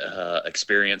got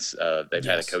experience. They've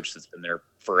had a coach that's been there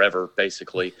forever,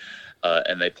 basically.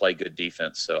 And they play good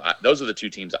defense. So those are the two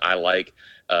teams I like.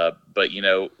 But,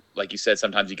 like you said,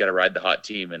 sometimes you got to ride the hot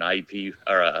team, and IP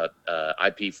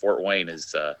Fort Wayne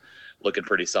is looking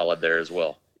pretty solid there as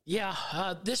well. Yeah,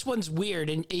 this one's weird.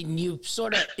 And you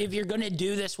sort of, if you're going to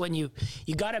do this one, you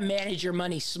got to manage your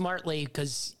money smartly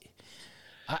because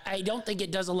I don't think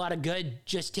it does a lot of good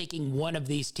just taking one of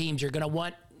these teams. You're going to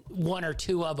want one or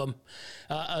two of them,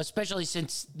 especially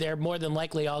since they're more than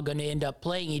likely all going to end up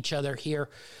playing each other here.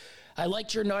 I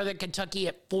liked your Northern Kentucky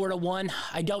at 4-1.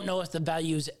 I don't know if the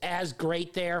value's as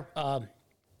great there.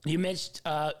 You missed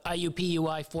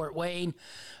IUPUI Fort Wayne.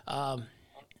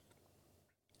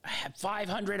 At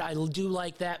 500, I do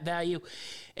like that value.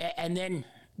 And then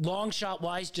long shot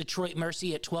wise, Detroit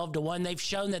Mercy at 12-1. They've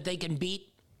shown that they can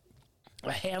beat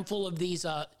a handful of these,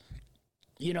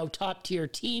 top tier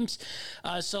teams.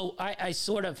 So I'd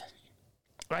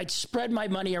spread my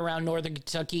money around Northern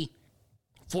Kentucky,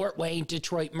 Fort Wayne,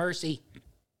 Detroit Mercy.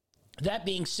 That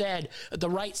being said, the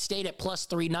Wright State at plus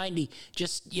 390,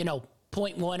 just,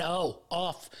 0.10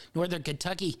 off Northern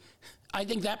Kentucky. I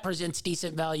think that presents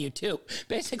decent value too.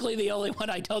 Basically, the only one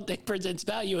I don't think presents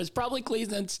value is probably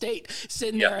Cleveland State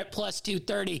sitting there at plus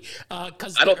 230.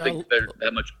 Because I don't think they're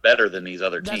that much better than these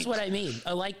other teams. That's what I mean.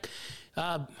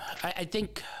 I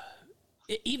think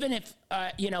even if,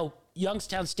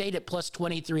 Youngstown State at plus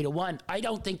 23-1, I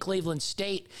don't think Cleveland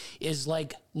State is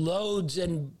like loads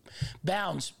and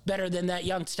bounds better than that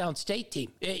Youngstown State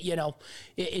team.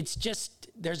 It's just,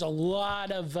 there's a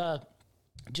lot of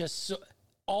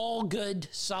all good,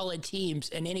 solid teams,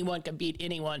 and anyone can beat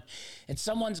anyone, and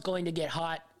someone's going to get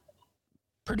hot.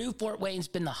 Purdue Fort Wayne's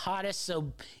been the hottest,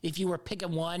 so if you were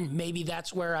picking one, maybe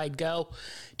that's where I'd go.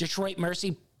 Detroit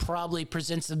Mercy probably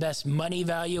presents the best money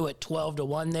value at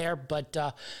 12-1 there, but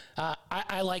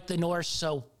I like the Norse,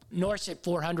 so Norse at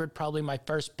 400 probably my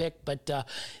first pick, but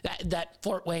that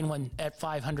Fort Wayne one at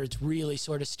 500 is really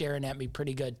sort of staring at me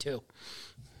pretty good too.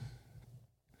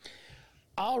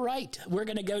 All right, we're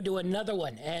going to go to another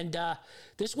one, and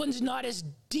this one's not as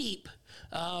deep,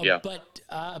 but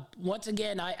once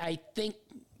again, I think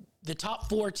the top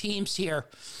four teams here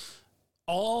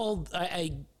all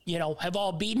have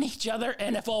all beaten each other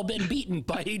and have all been beaten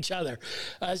by each other.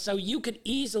 So you could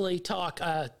easily talk.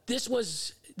 This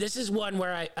is one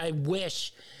where I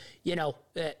wish,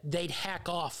 they'd hack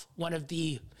off one of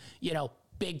the,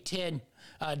 Big Ten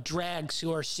drags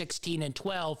who are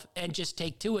 16-12 and just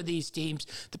take two of these teams,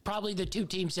 probably the two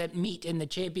teams that meet in the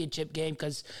championship game,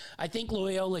 because I think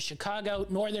Loyola Chicago,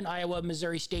 Northern Iowa,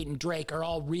 Missouri State, and Drake are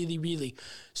all really, really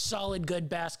solid, good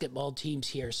basketball teams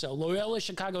here. So Loyola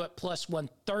Chicago at plus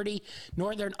 130,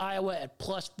 Northern Iowa at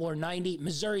plus 490,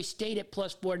 Missouri State at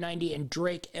plus 490, and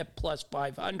Drake at plus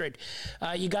 500.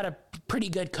 You got a pretty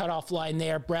good cutoff line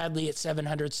there. Bradley at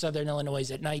 700, Southern Illinois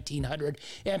at 1900,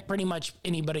 and pretty much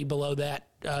anybody below that,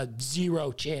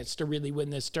 zero chance to really win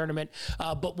this tournament.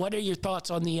 But what are your thoughts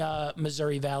on the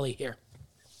Missouri Valley here?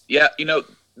 Yeah,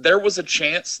 there was a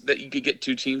chance that you could get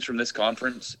two teams from this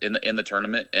conference in the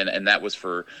tournament, and that was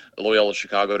for Loyola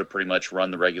Chicago to pretty much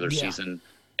run the regular season,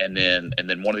 and then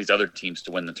one of these other teams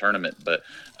to win the tournament. But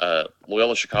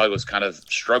Loyola Chicago has kind of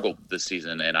struggled this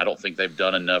season, and I don't think they've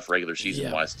done enough regular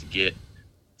season wise to get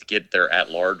their at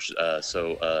large.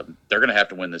 So they're going to have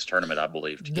to win this tournament, I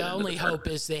believe. The only hope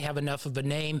is they have enough of a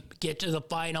name, get to the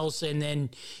finals, and then,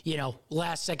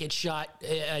 last second shot,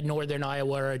 Northern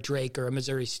Iowa or a Drake or a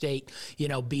Missouri State,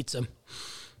 beats them.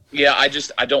 Yeah,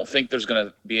 I don't think there's going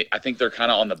to be – I think they're kind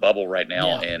of on the bubble right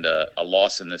now, and a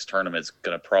loss in this tournament is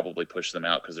going to probably push them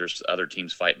out because there's other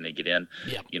teams fighting to get in.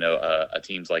 Yeah.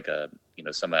 Teams like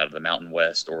some out of the Mountain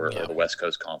West or the West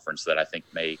Coast Conference that I think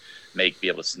may be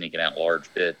able to sneak an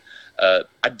at-large bid.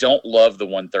 I don't love the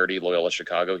 130 Loyola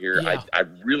Chicago here. Yeah. I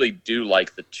really do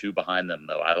like the two behind them,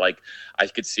 though. I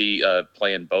could see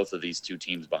playing both of these two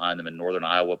teams behind them in Northern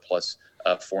Iowa plus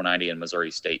 490 and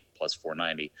Missouri State plus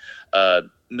 490.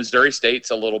 Missouri State's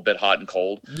a little bit hot and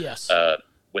cold. Yes.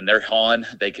 When they're on,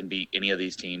 they can beat any of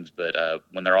these teams, but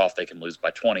when they're off, they can lose by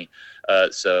 20.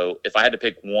 So if I had to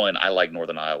pick one, I like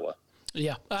Northern Iowa.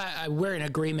 Yeah, we're in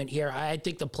agreement here. I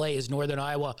think the play is Northern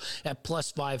Iowa at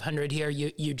plus 500 here.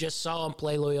 You just saw them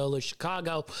play Loyola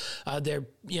Chicago.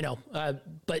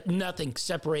 But nothing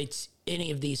separates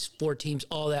any of these four teams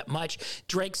all that much.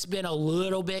 Drake's been a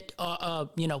little bit,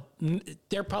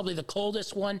 they're probably the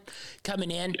coldest one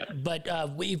coming in, but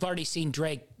we've already seen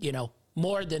Drake,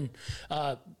 more than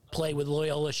play with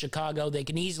Loyola Chicago. They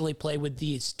can easily play with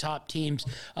these top teams,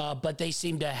 but they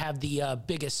seem to have the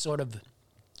biggest sort of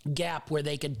gap where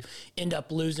they could end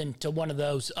up losing to one of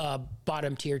those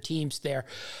bottom tier teams there.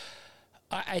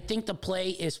 I think the play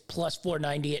is plus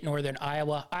 490 at Northern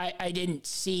Iowa. I didn't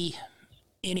see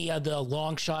any of the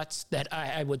long shots that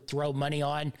I would throw money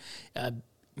on.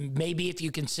 Maybe if you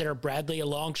consider Bradley a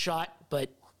long shot, but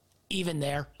even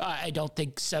there, I don't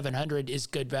think 700 is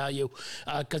good value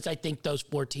because I think those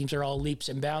four teams are all leaps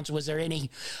and bounds. Was there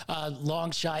any long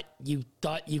shot you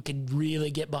thought you could really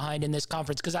get behind in this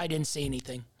conference? Because I didn't see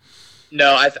anything.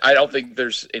 No, I don't think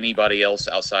there's anybody else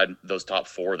outside those top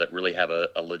four that really have a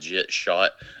legit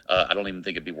shot. I don't even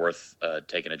think it'd be worth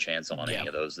taking a chance on any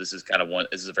of those. This is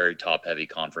this is a very top-heavy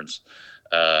conference.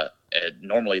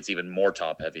 Normally, it's even more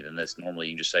top-heavy than this. Normally,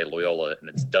 you can just say Loyola and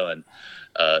it's done.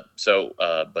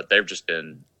 But they've just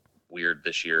been weird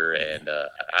this year, and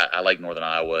I like Northern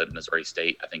Iowa and Missouri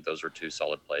State. I think those were two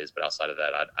solid plays, but outside of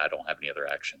that, I don't have any other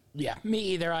action. Yeah, me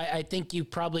either. I think you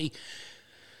probably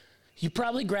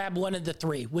grab one of the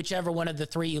three, whichever one of the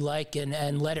three you like,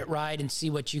 and let it ride and see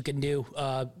what you can do,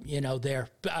 there.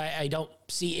 I don't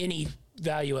see any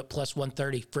value at plus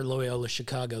 130 for Loyola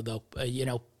Chicago, though.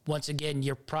 Once again,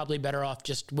 you're probably better off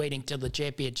just waiting till the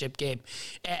championship game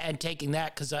and taking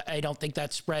that, because I don't think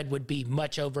that spread would be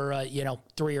much over,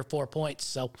 3 or 4 points.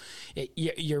 So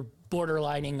you're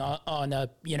borderlining on a,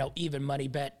 even money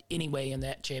bet anyway in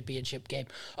that championship game.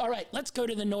 All right, let's go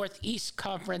to the Northeast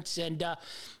Conference, and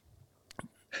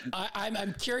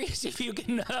I'm curious if you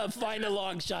can find a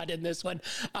long shot in this one.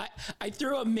 I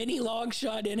threw a mini long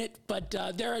shot in it, but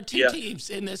there are two teams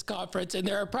in this conference, and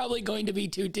there are probably going to be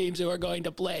two teams who are going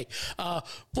to play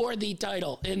for the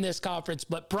title in this conference.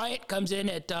 But Bryant comes in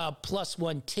at plus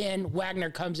 110. Wagner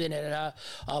comes in at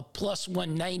plus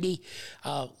 190.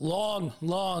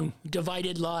 Long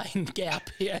divided line gap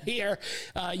here.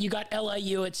 You got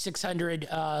LIU at 600.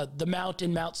 The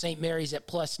Mount St. Mary's at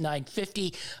plus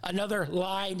 950. Another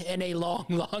line and a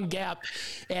long gap,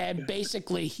 and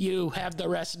basically you have the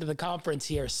rest of the conference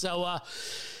here. So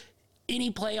any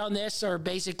play on this, or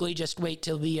basically just wait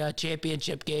till the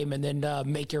championship game and then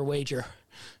make your wager?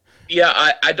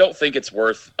 Yeah, I don't think it's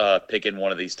worth picking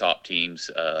one of these top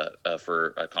teams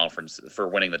for a conference for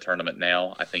winning the tournament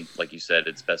now. I think, like you said,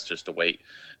 it's best just to wait.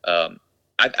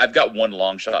 I've got one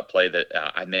long shot play that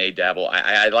I may dabble.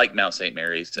 I like Mount St.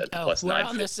 Mary's at plus 950. We're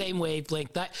on the same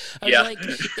wavelength. I was like,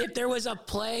 if there was a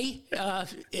play,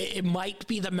 it might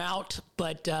be the Mount,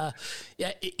 but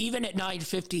even at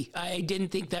 950, I didn't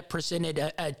think that presented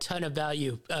a ton of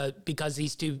value because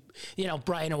these two,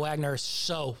 Bryant and Wagner are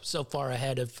so far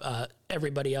ahead of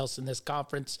everybody else in this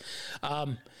conference.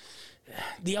 I'd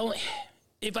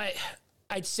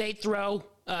say throw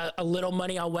a little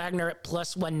money on Wagner at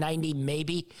plus 190,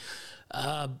 maybe,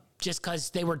 just because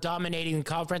they were dominating the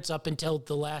conference up until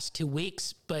the last 2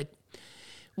 weeks. But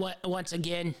once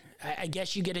again, I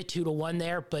guess you get a 2-1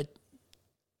 there, but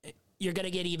you're going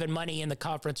to get even money in the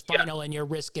conference final, and you're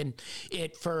risking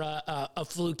it for a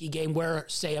fluky game where,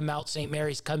 say, a Mount St.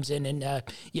 Mary's comes in and,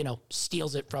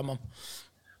 steals it from them.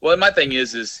 Well, my thing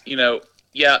is the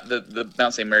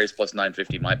Mount St. Mary's plus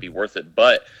 950 might be worth it,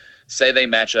 but say they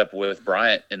match up with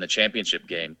Bryant in the championship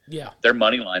game, their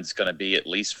money line's going to be at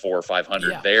least 400 or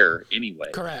 500 there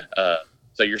anyway. Correct.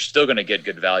 So you're still going to get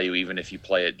good value even if you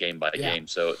play it game by game.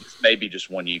 So it's maybe just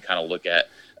one you kind of look at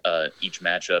each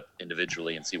matchup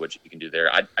individually and see what you can do there.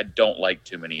 I don't like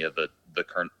too many of the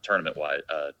current tournament-wide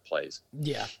plays.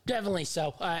 Yeah, definitely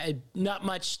so. Not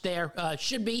much there.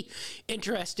 Should be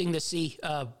interesting to see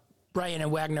Bryant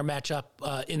and Wagner match up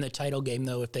in the title game,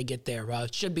 though, if they get there.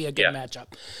 Should be a good matchup.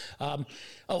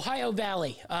 Ohio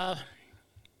Valley.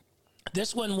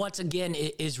 This one, once again,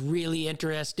 is really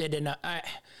interested, and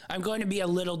I'm going to be a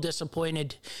little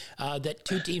disappointed that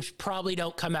two teams probably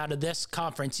don't come out of this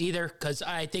conference either, because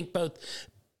I think both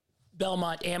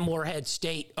Belmont and Morehead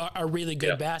State are really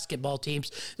good basketball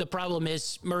teams. The problem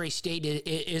is Murray State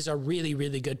is a really,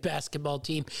 really good basketball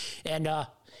team, and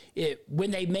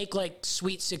when they make like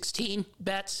Sweet 16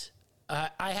 bets,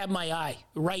 I have my eye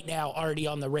right now already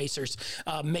on the Racers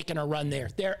making a run there.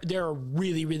 They're a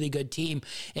really, really good team,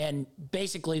 and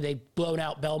basically they've blown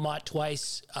out Belmont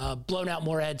twice, blown out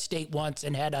Morehead State once,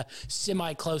 and had a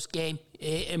semi-close game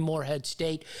in Morehead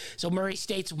State. So Murray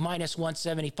State's minus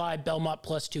 175, Belmont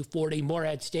plus 240,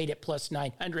 Morehead State at plus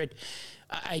 900.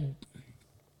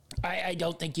 I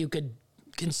don't think you could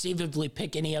conceivably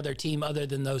pick any other team other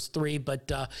than those three,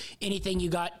 but anything you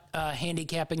got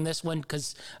handicapping this one?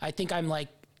 Because I think I'm like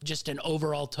just an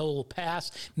overall total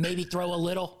pass. Maybe throw a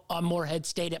little on Morehead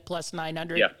State at plus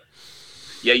 900.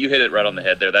 Yeah, you hit it right on the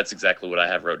head there. That's exactly what I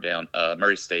have wrote down.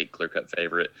 Murray State, clear-cut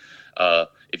favorite.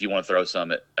 If you want to throw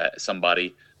some at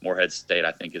somebody, Morehead State,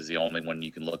 I think, is the only one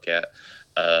you can look at.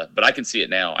 But I can see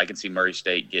it now. I can see Murray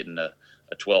State getting a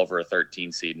 12 or a 13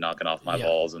 seed knocking off my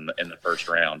balls in the first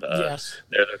round. They're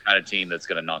the kind of team that's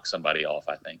going to knock somebody off,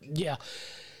 I think. Yeah.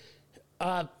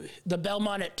 The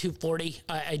Belmont at 240,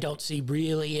 I don't see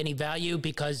really any value,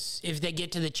 because if they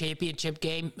get to the championship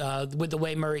game, with the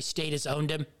way Murray State has owned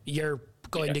them, you're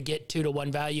going to get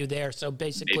 2-1 value there. So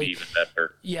basically, maybe even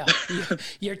better.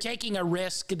 You're taking a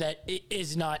risk that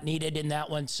is not needed in that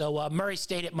one. So Murray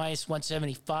State at minus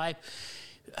 175.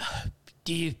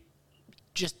 Do you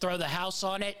just throw the house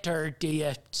on it, or do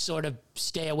you sort of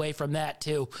stay away from that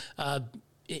too?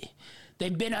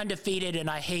 They've been undefeated, and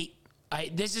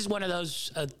this is one of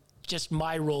those just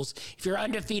my rules. If you're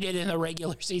undefeated in the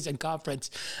regular season conference,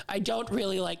 I don't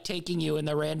really like taking you in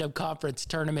the random conference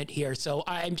tournament here. So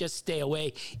I'm just stay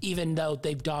away, even though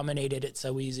they've dominated it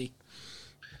so easy.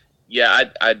 Yeah,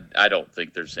 I don't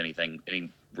think there's any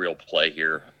real play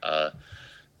here.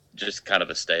 Just kind of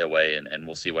a stay away, and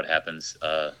we'll see what happens.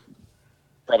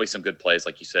 Probably some good plays,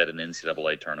 like you said, in the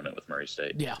NCAA tournament with Murray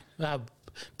State. Yeah,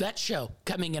 that show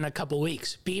coming in a couple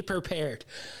weeks. Be prepared.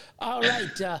 All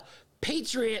right,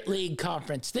 Patriot League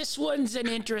Conference. This one's an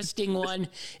interesting one,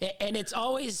 and it's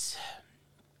always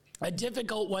a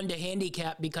difficult one to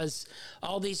handicap because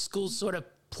all these schools sort of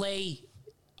play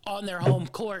on their home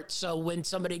court, so when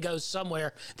somebody goes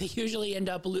somewhere, they usually end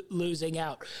up losing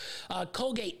out.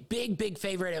 Colgate, big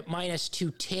favorite at minus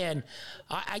 210.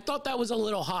 I thought that was a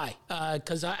little high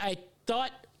because I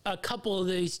thought a couple of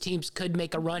these teams could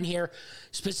make a run here.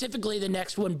 Specifically, the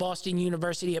next one, Boston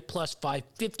University at plus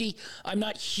 550. I'm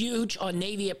not huge on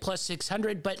Navy at plus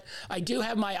 600, but I do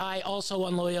have my eye also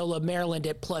on Loyola Maryland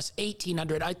at plus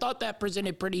 1800. I thought that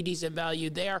presented pretty decent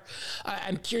value there.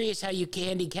 I'm curious how you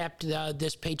handicapped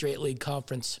this Patriot League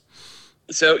conference.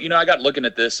 So, I got looking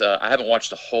at this. I haven't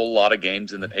watched a whole lot of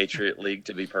games in the Patriot League,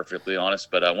 to be perfectly honest.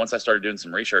 But once I started doing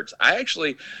some research, I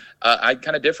actually, I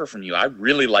kind of differ from you. I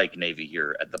really like Navy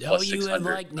here at the plus 600. Oh,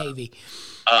 you like Navy.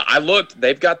 I looked.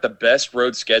 They've got the best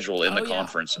road schedule in the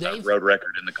conference, road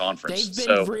record in the conference. They've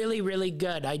been really, really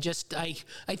good. I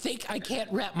think I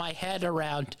can't wrap my head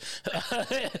around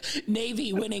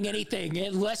Navy winning anything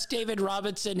unless David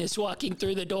Robinson is walking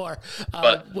through the door,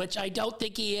 which I don't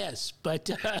think he is. But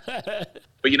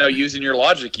using your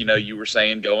logic, you were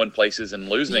saying going places and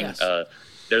losing. Yes.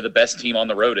 They're the best team on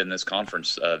the road in this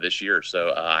conference this year.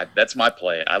 So that's my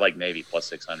play. I like Navy plus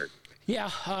 600. Yeah,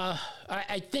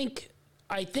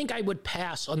 I think I would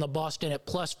pass on the Boston at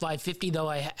plus 550, though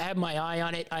I have my eye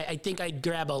on it. I think I'd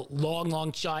grab a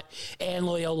long shot and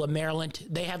Loyola Maryland.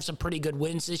 They have some pretty good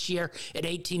wins this year. At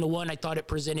 18-1, I thought it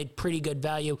presented pretty good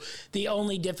value. The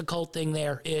only difficult thing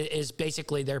there is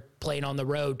basically they're playing on the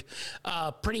road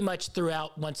pretty much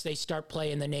throughout. Once they start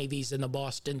playing the Navies and the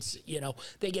Bostons,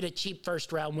 they get a cheap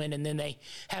first-round win, and then they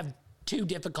have two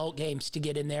difficult games to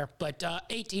get in there. But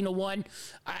 18-1,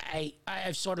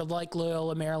 I sort of like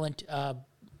Loyola Maryland.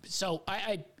 So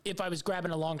if I was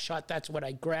grabbing a long shot, that's what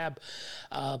I'd grab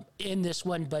in this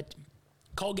one. But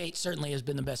Colgate certainly has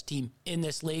been the best team in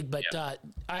this league. But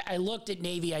I looked at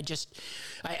Navy. I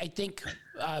think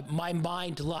my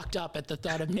mind locked up at the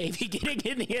thought of Navy getting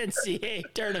in the NCAA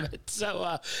tournament.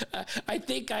 So I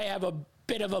think I have a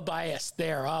bit of a bias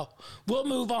there. We'll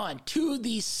move on to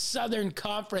the Southern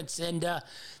Conference, and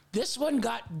this one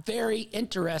got very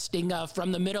interesting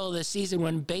from the middle of the season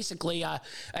when basically I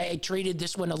treated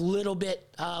this one a little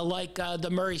bit like the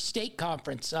Murray State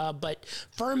Conference. But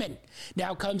Furman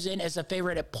now comes in as a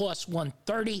favorite at plus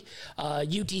 130.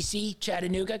 UTC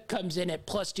Chattanooga comes in at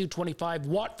plus 225.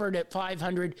 Watford at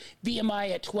 500.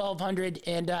 VMI at 1,200.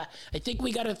 And I think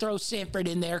we got to throw Sanford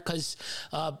in there because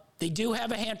they do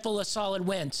have a handful of solid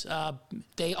wins.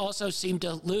 They also seem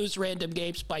to lose random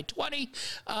games by 20,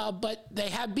 but they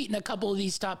have beaten a couple of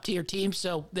these top-tier teams,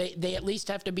 so they at least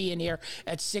have to be in here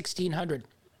at 1,600.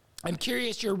 I'm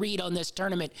curious your read on this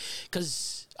tournament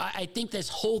because I think this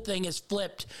whole thing is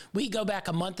flipped. We go back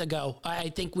a month ago. I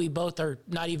think we both are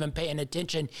not even paying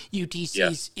attention.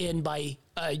 UTC's in by,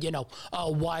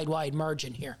 a wide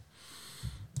margin here.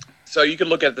 So you could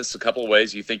look at this a couple of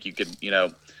ways. You think you could,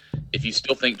 if you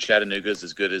still think Chattanooga is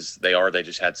as good as they are, they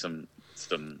just had some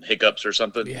hiccups or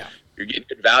something. Yeah. You're getting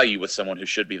good value with someone who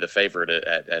should be the favorite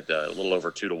at a little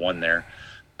over 2-1 there.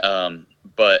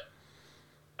 But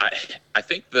I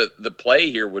think the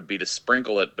play here would be to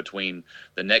sprinkle it between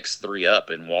the next three up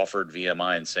in Wofford,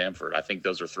 VMI, and Samford. I think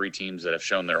those are three teams that have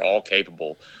shown they're all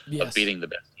capable of beating the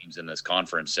best teams in this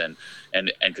conference and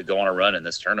could go on a run in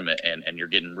this tournament. And you're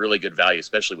getting really good value,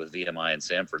 especially with VMI and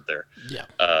Samford there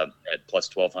at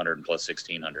plus 1,200 and plus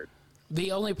 1,600.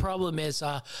 The only problem is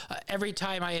every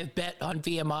time I have bet on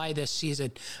VMI this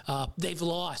season, they've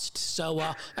lost. So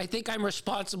I think I'm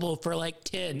responsible for like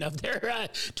 10 of their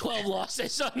 12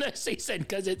 losses on this season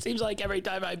because it seems like every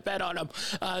time I bet on them,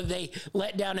 they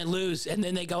let down and lose, and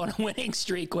then they go on a winning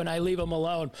streak when I leave them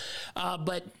alone.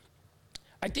 But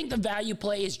I think the value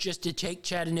play is just to take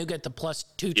Chattanooga at the plus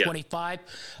 225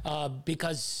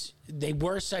 because they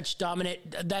were such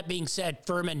dominant. That being said,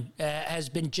 Furman has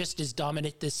been just as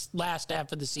dominant this last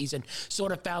half of the season,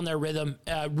 sort of found their rhythm,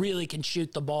 really can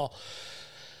shoot the ball.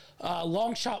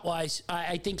 Long shot wise,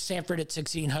 I think Samford at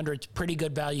 1,600 is pretty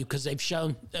good value because they've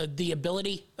shown the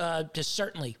ability to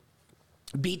certainly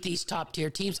beat these top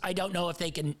tier teams. I don't know if they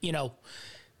can,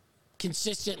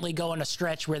 consistently go on a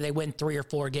stretch where they win 3 or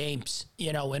 4 games,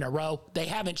 in a row. They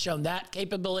haven't shown that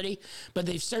capability, but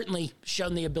they've certainly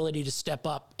shown the ability to step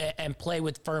up and play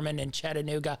with Furman and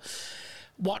Chattanooga.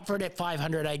 Watford at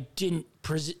 500, I didn't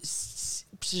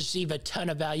perceive a ton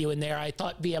of value in there. I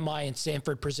thought VMI and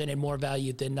Sanford presented more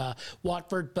value than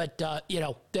Watford, but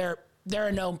they're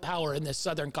a known power in the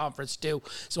Southern Conference too,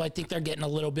 so I think they're getting a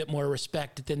little bit more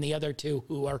respect than the other two,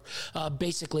 who are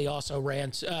basically also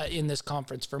rans in this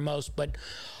conference for most. But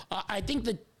I think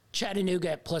the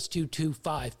Chattanooga at plus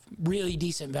 225, really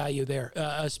decent value there,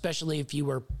 especially if you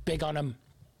were big on them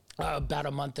about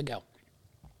a month ago.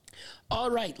 All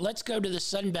right, let's go to the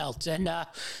Sun Belt, and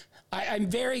I'm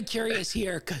very curious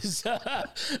here because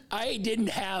I didn't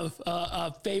have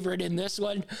a favorite in this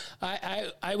one.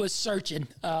 I was searching.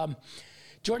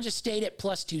 Georgia State at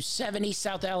plus 270,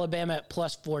 South Alabama at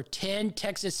plus 410,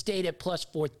 Texas State at plus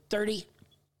 430,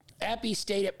 Appy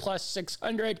State at plus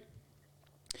 600.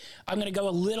 I'm going to go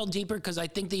a little deeper because I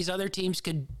think these other teams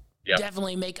could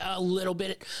definitely make a little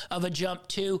bit of a jump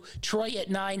too. Troy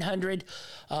at 900,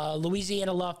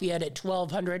 Louisiana Lafayette at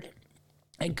 1,200.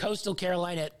 And Coastal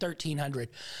Carolina at 1,300.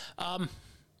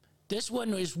 This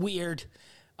one is weird.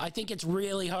 I think it's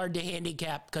really hard to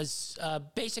handicap because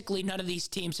basically none of these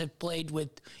teams have played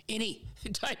with any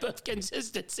type of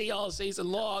consistency all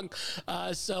season long.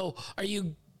 So are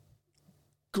you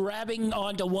grabbing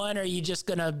onto one, or are you just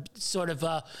going to sort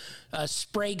of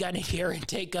spray gun it here and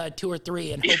take 2 or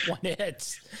 3 and hope one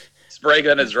hits? Spray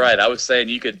gun is right. I was saying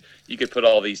you could put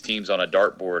all these teams on a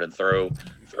dartboard and throw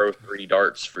 3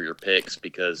 darts for your picks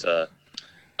because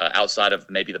outside of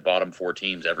maybe the bottom 4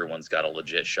 teams, everyone's got a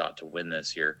legit shot to win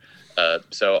this year.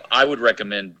 So I would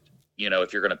recommend,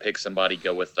 if you're going to pick somebody,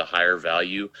 go with the higher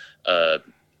value,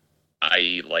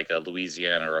 i.e. like a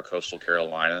Louisiana or a Coastal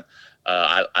Carolina.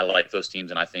 I like those teams,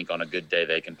 and I think on a good day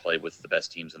they can play with the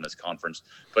best teams in this conference.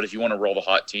 But if you want to roll the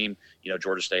hot team,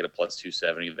 Georgia State at plus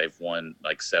 270, they've won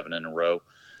like 7 in a row.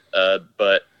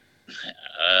 But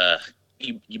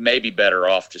you may be better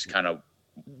off just kind of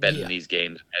betting these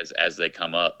games as they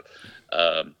come up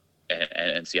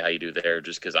and see how you do there,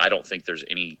 just because I don't think there's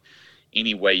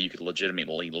any way you could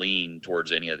legitimately lean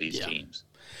towards any of these teams.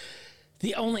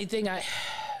 The only thing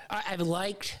I've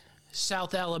liked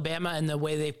South Alabama and the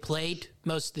way they've played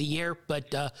most of the year,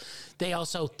 but they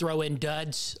also throw in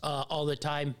duds all the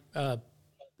time,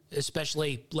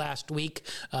 especially last week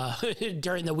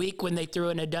during the week when they threw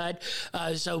in a dud.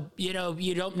 So, you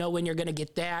don't know when you're going to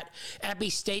get that. Appy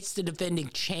State's the defending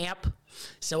champ.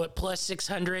 So at plus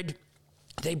 600,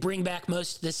 they bring back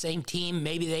most of the same team.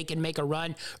 Maybe they can make a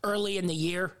run. Early in the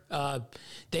year,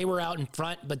 they were out in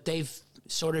front, but they've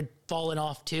sort of fallen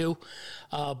off too.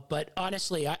 But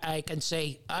honestly, I can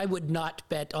say I would not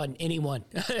bet on anyone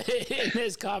in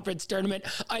this conference tournament.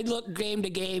 I'd look game to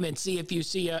game and see if you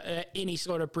see any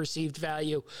sort of perceived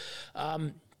value.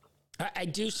 I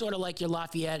do sort of like your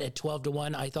Lafayette at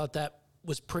 12-1. I thought that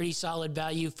was pretty solid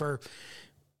value for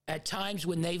at times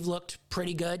when they've looked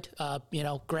pretty good.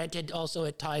 Granted, also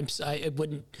at times it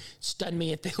wouldn't stun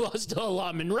me if they lost to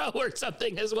La Monroe or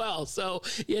something as well. So,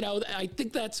 I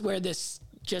think that's where this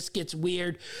just gets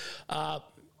weird.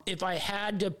 If I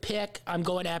had to pick, I'm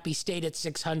going Appy State at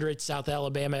 600, South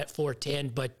Alabama at 410,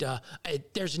 but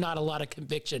there's not a lot of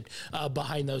conviction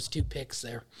behind those 2 picks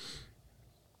there.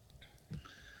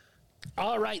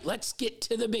 All right, let's get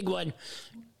to the big one.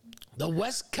 The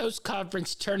West Coast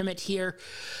Conference tournament here.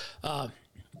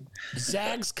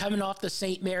 Zags coming off the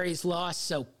St. Mary's loss,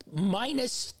 so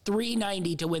minus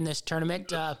 390 to win this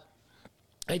tournament.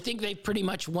 I think they've pretty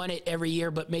much won it every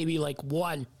year, but maybe like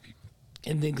one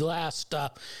in the last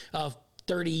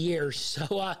 30 years.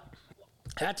 So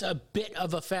that's a bit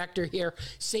of a factor here.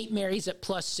 St. Mary's at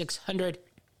plus 600.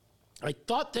 I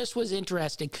thought this was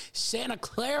interesting. Santa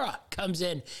Clara comes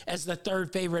in as the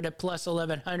 3rd favorite at plus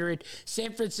 1,100.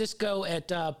 San Francisco at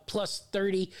plus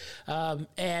 30,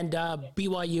 and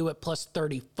BYU at plus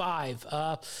 35.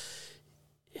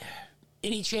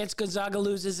 Any chance Gonzaga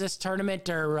loses this tournament,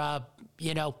 or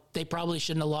they probably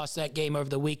shouldn't have lost that game over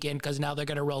the weekend because now they're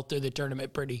going to roll through the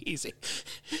tournament pretty easy.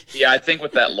 Yeah, I think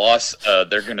with that loss,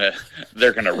 they're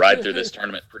gonna ride through this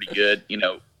tournament pretty good.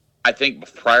 I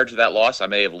think prior to that loss, I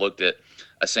may have looked at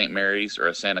a St. Mary's or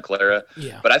a Santa Clara.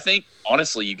 Yeah. But I think,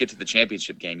 honestly, you get to the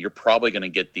championship game, you're probably going to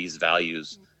get these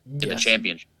values in the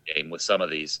championship game with some of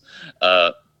these.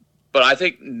 But I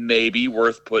think maybe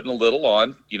worth putting a little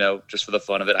on, just for the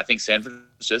fun of it. I think San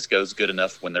Francisco is good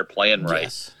enough when they're playing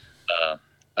right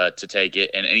to take it.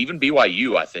 And even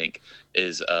BYU, I think,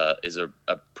 is a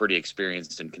pretty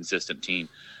experienced and consistent team.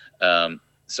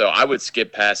 So I would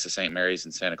skip past the St. Mary's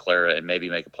and Santa Clara and maybe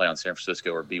make a play on San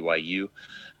Francisco or BYU.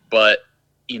 but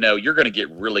you're going to get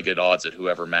really good odds at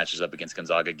whoever matches up against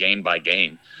Gonzaga game by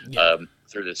game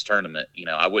through this tournament.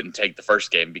 I wouldn't take the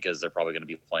first game because they're probably going to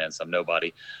be playing some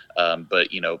nobody. But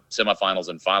semifinals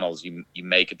and finals, you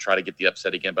may could try to get the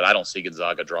upset again, but I don't see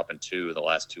Gonzaga dropping 2 in the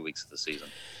last 2 weeks of the season.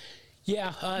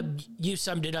 Yeah, you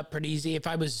summed it up pretty easy. If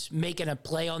I was making a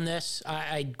play on this,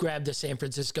 I'd grab the San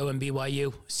Francisco and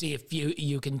BYU, see if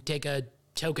you can take a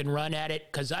token run at it,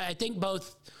 because I think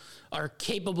both are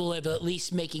capable of at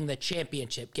least making the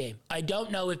championship game. I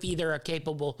don't know if either are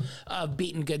capable of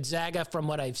beating Gonzaga from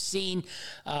what I've seen.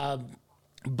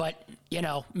 But,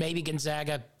 maybe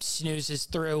Gonzaga snoozes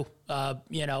through,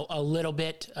 a little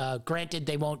bit. Granted,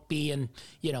 they won't be in,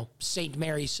 St.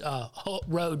 Mary's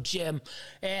road gym,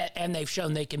 and they've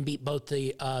shown they can beat both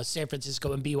the San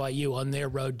Francisco and BYU on their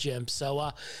road gym.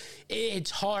 So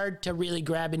it's hard to really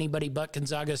grab anybody but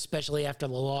Gonzaga, especially after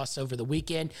the loss over the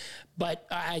weekend. But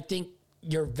I think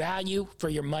your value for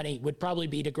your money would probably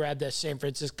be to grab the San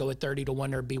Francisco at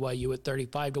 30-1 or BYU at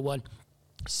 35-1.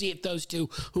 See if those two,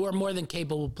 who are more than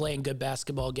capable of playing good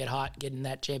basketball, get hot, get in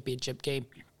that championship game.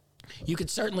 You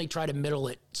could certainly try to middle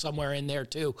it somewhere in there,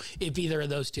 too, if either of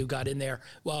those two got in there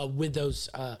with those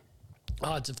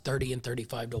odds of 30 and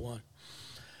 35-1.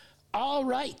 All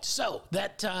right, so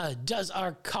that does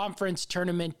our conference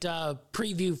tournament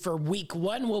preview for week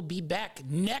 1. We'll be back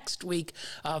next week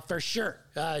for sure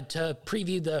to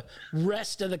preview the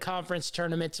rest of the conference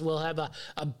tournaments. We'll have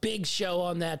a big show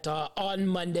on that on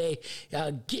Monday.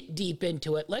 Get deep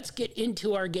into it. Let's get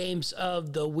into our games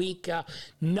of the week.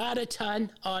 Not a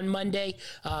ton on Monday.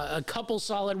 A couple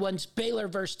solid ones. Baylor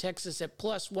versus Texas at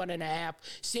 +1.5.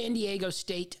 San Diego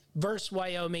State versus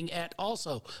Wyoming at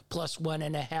also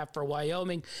 +1.5 for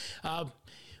Wyoming.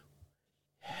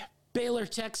 Baylor,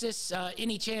 Texas,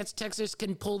 any chance Texas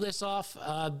can pull this off?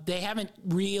 They haven't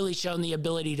really shown the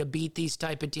ability to beat these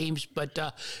type of teams, but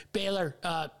Baylor,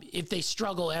 if they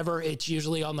struggle ever, it's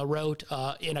usually on the road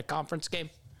in a conference game.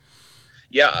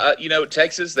 Yeah,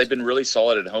 Texas, they've been really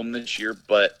solid at home this year,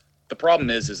 but the problem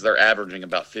is they're averaging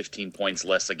about 15 points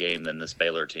less a game than this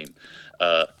Baylor team.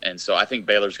 And so I think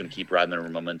Baylor's going to keep riding their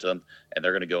momentum, and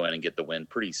they're going to go in and get the win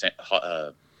pretty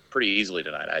easily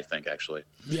tonight, I think, actually.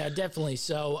 Yeah, definitely.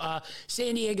 So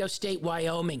San Diego State,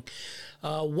 Wyoming,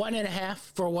 1.5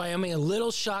 for Wyoming. A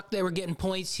little shocked they were getting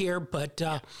points here, but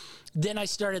then I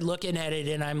started looking at it,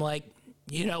 and I'm like,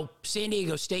 San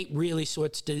Diego State really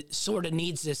sort of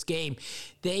needs this game.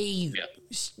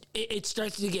 It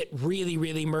starts to get really,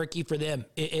 really murky for them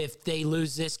if they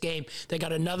lose this game. They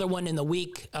got another one in the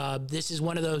week. This is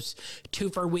one of those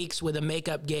 2-for weeks with a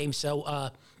makeup game.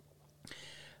 So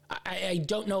I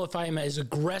don't know if I'm as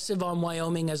aggressive on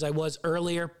Wyoming as I was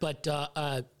earlier, but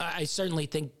I certainly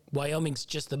think Wyoming's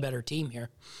just the better team here.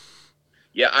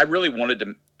 Yeah, I really wanted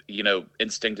to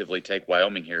instinctively take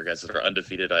Wyoming here, guys. They're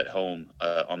undefeated at home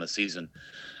on the season.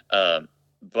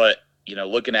 But,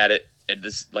 looking at it, and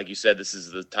this, like you said, this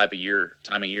is the time of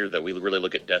year that we really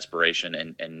look at desperation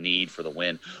and need for the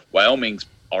win. Wyoming's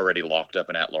already locked up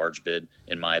an at-large bid,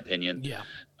 in my opinion. Yeah.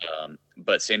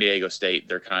 But San Diego State,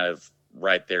 they're kind of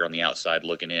right there on the outside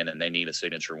looking in, and they need a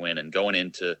signature win. And going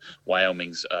into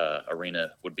Wyoming's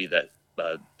arena would be that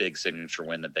big signature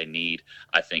win that they need,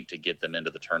 I think, to get them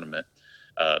into the tournament.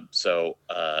 So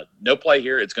no play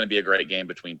here. It's going to be a great game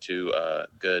between two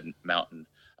good Mountain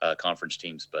Conference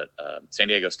teams. But San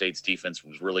Diego State's defense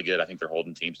was really good. I think they're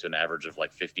holding teams to an average of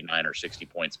like 59 or 60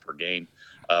 points per game.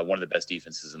 One of the best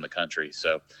defenses in the country.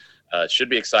 So it should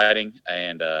be exciting.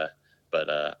 And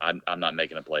but I'm not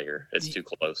making a play here. It's too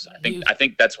close. I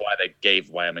think that's why they gave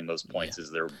Wyoming those points,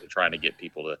 is they're trying to get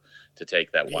people to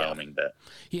take that Wyoming bet.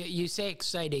 You say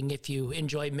exciting if you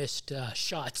enjoy missed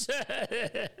shots.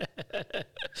 I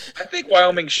think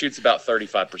Wyoming shoots about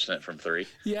 35% from three.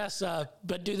 Yes,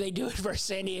 but do they do it for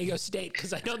San Diego State?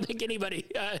 Because I don't think anybody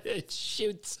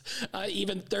shoots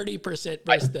even 30%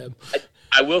 versus them.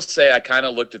 I will say I kind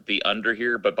of looked at the under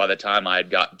here, but by the time I had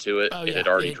gotten to it, it had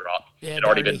already dropped. It had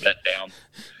already been bet down.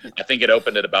 I think it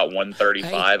opened at about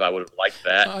 135. I would have liked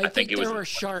that. I think it was, there were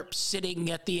sharps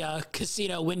sitting at the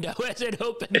casino window as it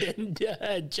opened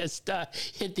and just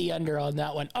hit the under on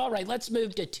that one. All right, let's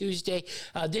move to Tuesday.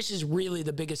 This is really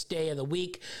the biggest day of the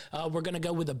week. We're going to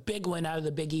go with a big one out of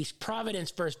the Big East.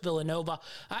 Providence versus Villanova.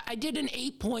 I did an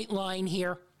 8-point line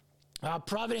here.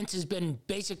 Providence has been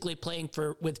basically playing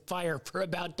with fire for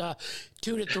about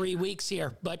 2 to 3 weeks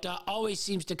here, but always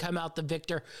seems to come out the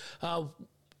victor.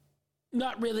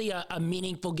 Not really a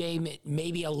meaningful game,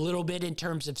 maybe a little bit in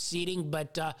terms of seeding,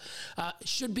 but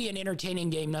should be an entertaining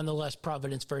game nonetheless,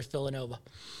 Providence versus Villanova.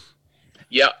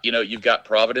 Yeah, you've got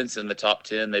Providence in the top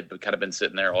 10. They've kind of been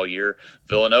sitting there all year.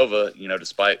 Villanova,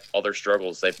 despite all their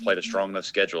struggles, they've played a strong enough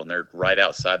schedule, and they're right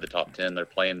outside the top 10. They're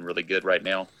playing really good right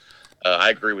now.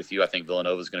 I agree with you. I think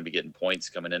Villanova is going to be getting points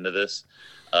coming into this.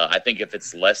 I think if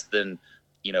it's less than,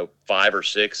 5 or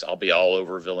 6, I'll be all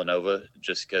over Villanova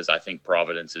just because I think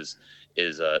Providence is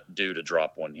due to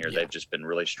drop one here. Yeah. They've just been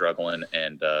really struggling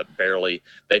and barely.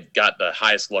 They've got the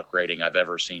highest luck rating I've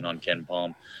ever seen on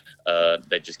KenPom.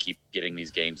 They just keep getting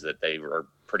these games that they are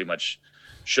pretty much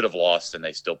should have lost, and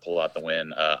they still pull out the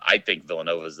win. I think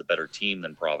Villanova is the better team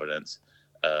than Providence.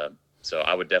 So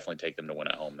I would definitely take them to win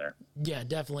at home there. Yeah,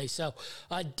 definitely. So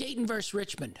Dayton versus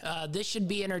Richmond. This should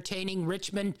be entertaining.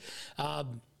 Richmond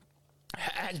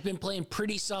has been playing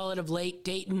pretty solid of late.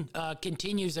 Dayton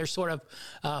continues their sort of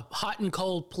hot and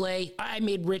cold play. I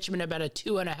made Richmond about a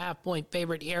 2.5 point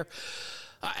favorite here.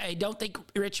 I don't think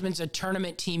Richmond's a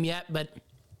tournament team yet, but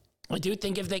I do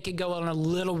think if they could go on a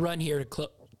little run here to close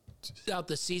out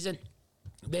the season,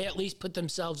 they at least put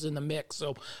themselves in the mix.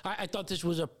 So I thought this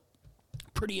was a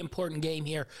pretty important game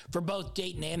here for both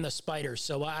Dayton and the Spiders.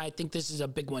 So I think this is a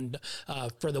big one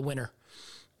for the winner.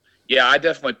 Yeah, I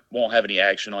definitely won't have any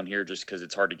action on here just because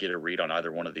it's hard to get a read on either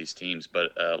one of these teams.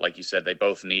 But like you said, they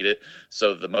both need it.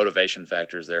 So the motivation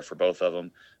factor is there for both of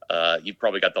them. You've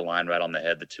probably got the line right on the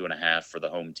head, the 2.5 for the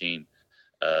home team.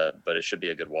 But it should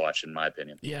be a good watch, in my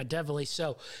opinion. Yeah, definitely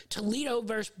so. Toledo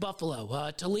versus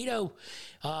Buffalo. Toledo,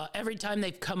 every time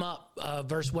they've come up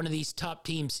versus one of these top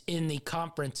teams in the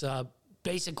conference,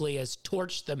 basically has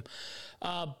torched them.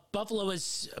 Buffalo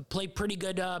has played pretty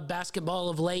good basketball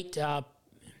of late.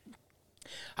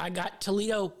 I got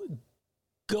Toledo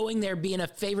going there being a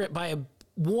favorite by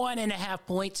 1.5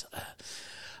 points.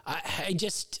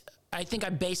 I think I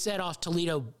base that off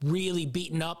Toledo really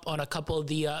beating up on a couple of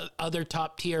the other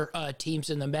top-tier teams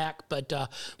in the MAC. But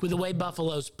with the way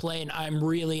Buffalo's playing, I'm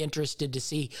really interested to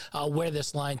see where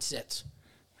this line sits.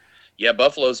 Yeah,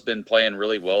 Buffalo's been playing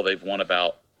really well. They've won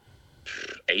about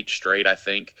 8 straight, I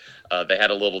think. They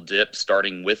had a little dip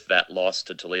starting with that loss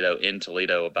to Toledo in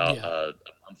Toledo about a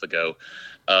month ago.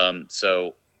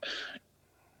 So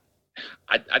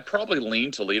I'd probably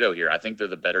lean Toledo here. I think they're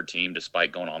the better team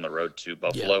despite going on the road to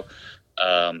Buffalo.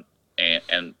 Yeah.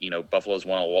 And Buffalo's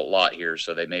won a lot here,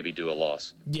 so they maybe do a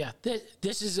loss. Yeah,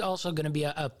 this is also going to be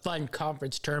a fun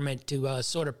conference tournament to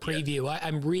sort of preview. Yeah.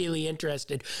 I'm really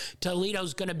interested.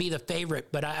 Toledo's going to be the favorite,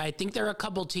 but I think there are a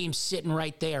couple teams sitting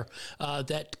right there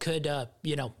that could,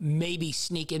 maybe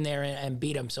sneak in there and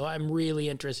beat them. So I'm really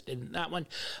interested in that one.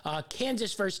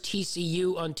 Kansas versus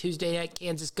TCU on Tuesday night.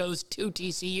 Kansas goes to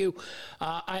TCU.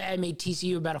 I made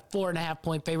TCU about a 4.5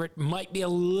 point favorite. Might be a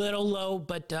little low,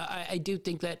 but I do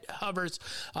think that hovers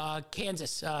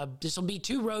Kansas. This will be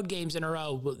 2 road games in a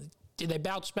row. Did they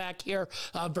bounce back here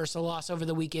versus a loss over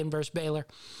the weekend versus Baylor?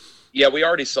 Yeah, we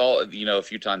already saw, a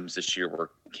few times this year where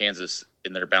Kansas,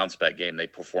 in their bounce back game, they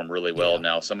perform really well. Yeah.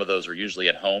 Now, some of those are usually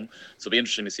at home, so it'll be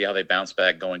interesting to see how they bounce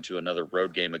back going to another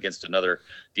road game against another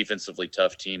defensively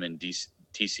tough team in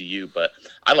TCU. But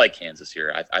I like Kansas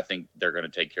here. I think they're going to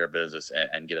take care of business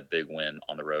and get a big win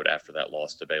on the road after that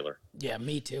loss to Baylor. Yeah,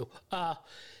 me too.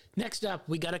 Next up,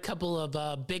 we got a couple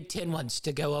of Big Ten ones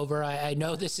to go over. I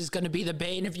know this is going to be the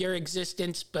bane of your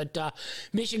existence, but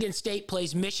Michigan State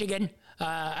plays Michigan.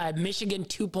 I have Michigan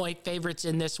 2-point favorites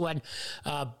in this one.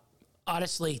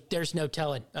 Honestly, there's no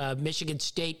telling. Michigan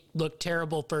State looked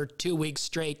terrible for 2 weeks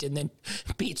straight and then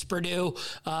beats Purdue.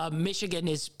 Michigan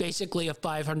is basically a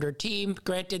 500 team.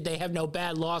 Granted, they have no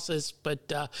bad losses,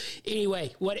 but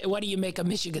anyway, what do you make of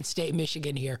Michigan State,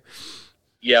 Michigan here?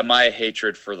 Yeah, my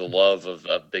hatred for the love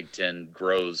of Big Ten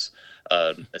grows,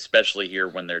 especially here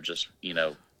when they're just,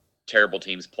 terrible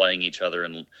teams playing each other.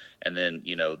 And then,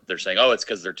 they're saying, oh, it's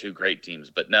because they're 2 great teams.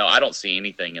 But no, I don't see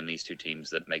anything in these 2 teams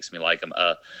that makes me like them.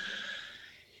 I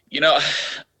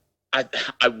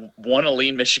want to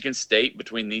lean Michigan State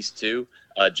between these 2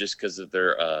 just because of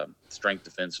their strength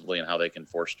defensively and how they can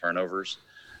force turnovers.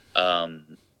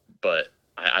 But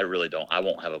I really don't. I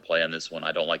won't have a play on this one.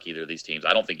 I don't like either of these teams.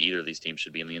 I don't think either of these teams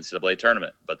should be in the NCAA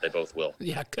tournament, but they both will.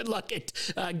 Yeah, good luck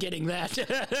at getting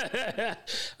that.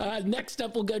 Next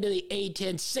up, we'll go to the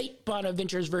A-10. St.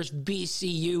 Bonaventure's versus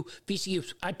VCU.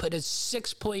 VCU, I put as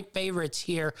 6-point favorites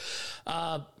here.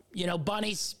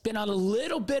 Bonnie's been on a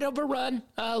little bit of a run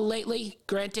lately.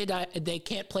 Granted, they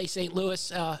can't play St.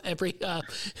 Louis every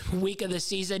week of the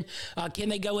season. Can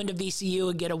they go into VCU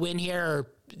and get a win here, or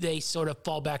they sort of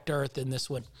fall back to earth in this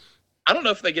one? I don't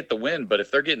know if they get the win, but if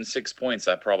they're getting 6 points,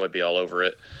 I'd probably be all over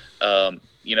it.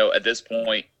 At this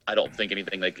point, I don't think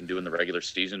anything they can do in the regular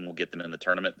season will get them in the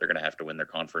tournament. They're going to have to win their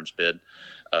conference bid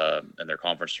and their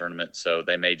conference tournament. So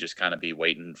they may just kind of be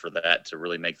waiting for that to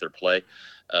really make their play.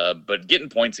 But getting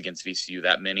points against VCU,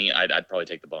 that many, I'd probably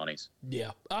take the Bonnies.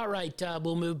 Yeah. All right.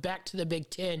 We'll move back to the Big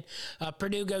Ten.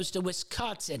 Purdue goes to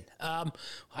Wisconsin.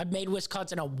 I've made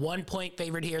Wisconsin a 1-point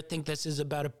favorite here. I think this is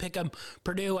about a pick 'em.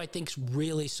 Purdue, I think, is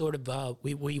really sort of,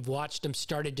 we've watched them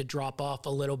started to drop off a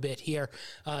little bit here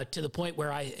to the point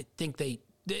where I think they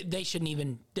shouldn't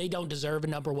even, they don't deserve a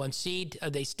number 1 seed.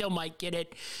 They still might get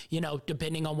it,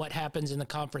 depending on what happens in the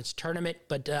conference tournament.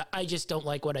 But I just don't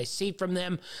like what I see from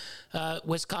them.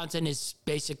 Wisconsin is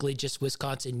basically just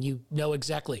Wisconsin. You know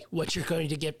exactly what you're going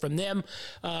to get from them.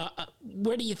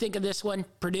 Where do you think of this one?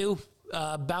 Purdue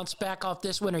bounce back off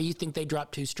this one, or you think they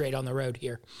drop 2 straight on the road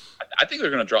here? I think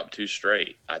they're going to drop 2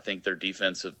 straight. I think their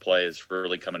defensive play is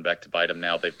really coming back to bite them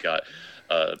now. They've got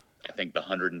I think the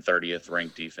 130th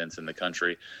ranked defense in the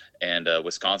country. And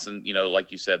Wisconsin,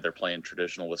 like you said, they're playing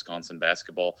traditional Wisconsin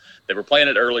basketball. They were playing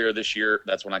it earlier this year.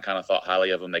 That's when I kind of thought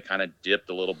highly of them. They kind of dipped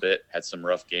a little bit, had some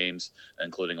rough games,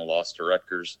 including a loss to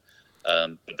Rutgers.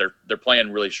 But they're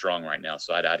playing really strong right now,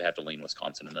 so I'd have to lean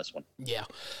Wisconsin in this one. Yeah.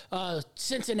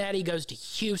 Cincinnati goes to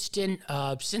Houston.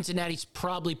 Cincinnati's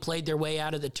probably played their way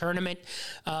out of the tournament.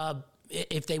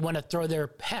 If they want to throw their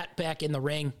hat back in the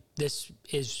ring, this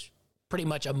is pretty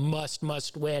much a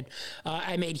must win.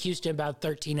 I made Houston about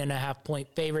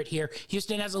 13.5-point favorite here.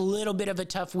 Houston has a little bit of a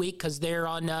tough week because they're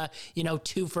on,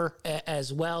 twofer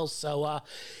as well. So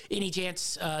any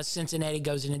chance Cincinnati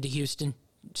goes into Houston,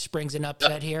 springs an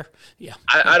upset here? Yeah.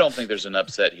 I don't think there's an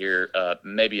upset here.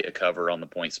 Maybe a cover on the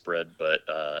point spread, but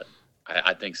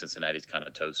I think Cincinnati's kind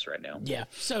of toast right now. Yeah,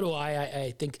 so do I.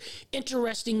 I think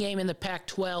interesting game in the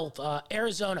Pac-12.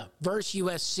 Arizona versus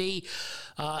USC.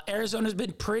 Arizona's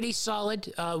been pretty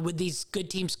solid with these good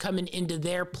teams coming into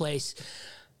their place.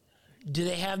 Do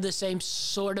they have the same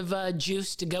sort of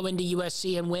juice to go into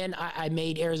USC and win? I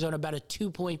made Arizona about a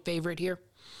 2-point favorite here.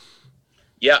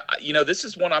 Yeah, this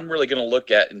is one I'm really going to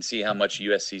look at and see how much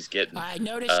USC's getting. I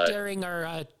noticed during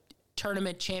our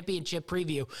tournament championship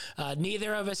preview,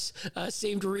 neither of us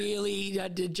seemed really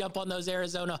to jump on those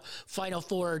Arizona Final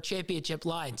Four championship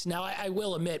lines. Now, I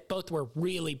will admit, both were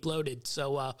really bloated.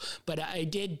 So, but I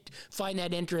did find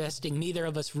that interesting. Neither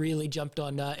of us really jumped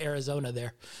on Arizona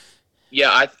there.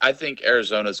 Yeah, I think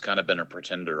Arizona's kind of been a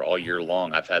pretender all year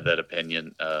long. I've had that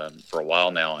opinion for a while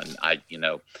now, and I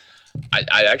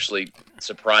actually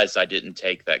surprised I didn't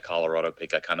take that Colorado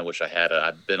pick. I kind of wish I had.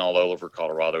 I've been all over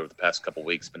Colorado over the past couple of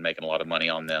weeks, been making a lot of money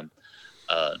on them.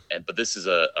 But this is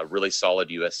a really solid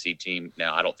USC team.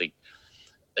 Now, I don't think,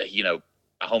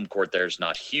 a home court there is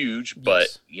not huge, but,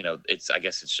 I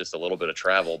guess it's just a little bit of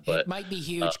travel. But it might be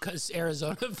huge because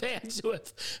Arizona fans who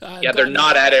have they're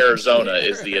not at Arizona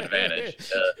is the advantage.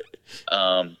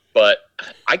 But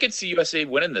I could see USC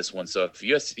winning this one. So if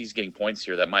USC's getting points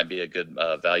here, that might be a good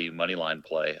value money line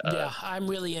play. I'm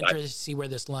really interested to see where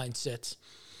this line sits.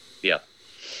 Yeah.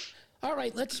 All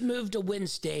right, let's move to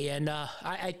Wednesday. And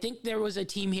I think there was a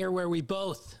team here where we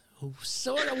both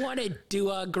sort of wanted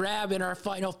to grab in our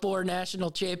Final Four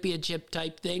national championship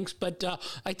type things, but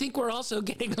I think we're also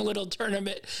getting a little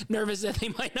tournament nervous that they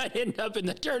might not end up in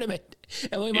the tournament,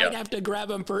 and we might have to grab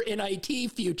them for NIT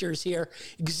futures here.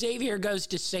 Xavier goes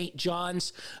to St.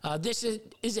 John's. This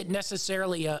isn't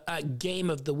necessarily a game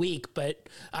of the week, but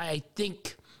I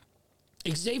think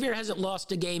Xavier hasn't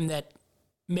lost a game that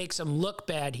makes them look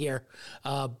bad here,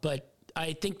 but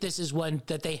I think this is one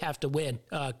that they have to win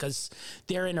because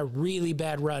they're in a really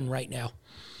bad run right now.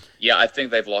 Yeah, I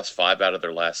think they've lost 5 out of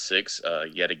their last 6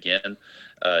 yet again.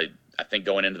 I think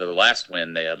going into the last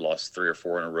win, they had lost 3 or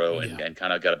 4 in a row and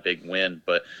kind of got a big win.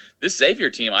 But this Xavier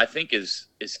team, I think, is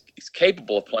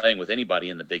capable of playing with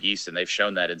anybody in the Big East, and they've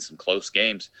shown that in some close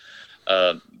games.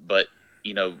 But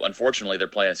unfortunately, they're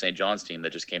playing a St. John's team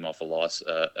that just came off a loss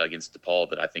against DePaul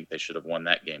that I think they should have won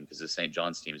that game because the St.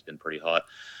 John's team has been pretty hot.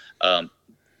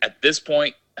 At this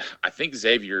point, I think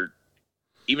Xavier,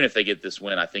 even if they get this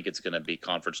win, I think it's going to be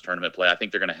conference tournament play. I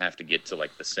think they're going to have to get to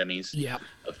like the semis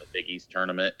of the Big East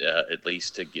tournament, at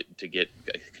least to get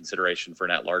consideration for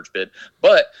an at-large bid.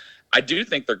 But I do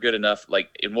think they're good enough.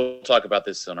 And we'll talk about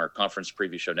this on our conference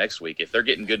preview show next week. If they're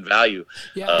getting good value,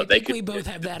 I think we both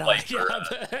have that on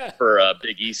for a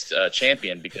Big East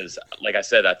champion because, like I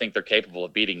said, I think they're capable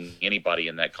of beating anybody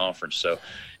in that conference. So.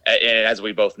 And as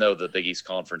we both know, the Big East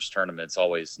Conference tournament's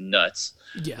always nuts.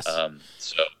 Yes. I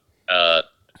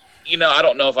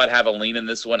don't know if I'd have a lean in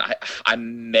this one. I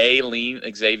may lean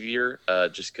Xavier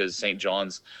just because St.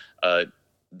 John's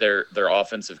their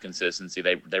offensive consistency.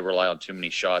 They rely on too many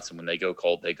shots, and when they go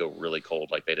cold, they go really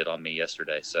cold, like they did on me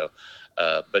yesterday. So,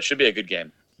 but it should be a good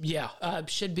game. Yeah,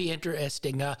 should be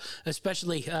interesting,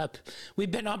 especially we've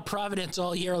been on Providence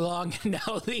all year long, and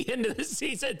now the end of the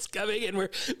season's coming, and we're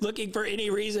looking for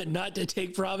any reason not to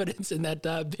take Providence in that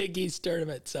Big East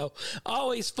tournament. So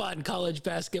always fun, college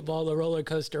basketball, the roller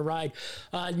coaster ride.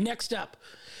 Next up,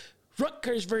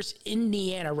 Rutgers versus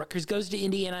Indiana. Rutgers goes to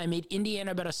Indiana. I made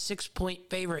Indiana about a 6-point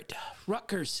favorite.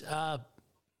 Rutgers,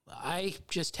 I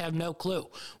just have no clue.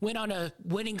 Went on a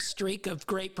winning streak of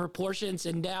great proportions,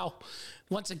 and now,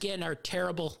 once again, are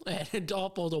terrible and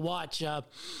awful to watch.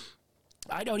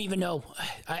 I don't even know.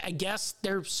 I guess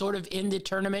they're sort of in the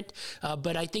tournament,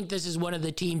 but I think this is one of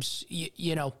the teams,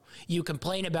 you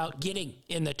complain about getting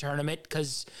in the tournament,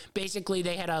 because basically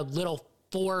they had a little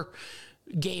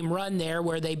 4-game run there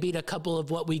where they beat a couple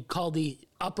of what we call the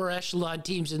upper echelon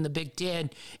teams in the Big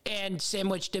Ten, and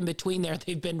sandwiched in between there,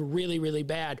 they've been really, really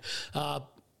bad.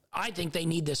 I think they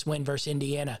need this win versus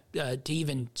Indiana to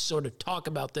even sort of talk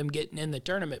about them getting in the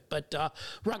tournament. But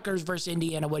Rutgers versus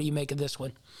Indiana, what do you make of this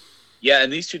one? Yeah,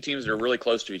 and these two teams are really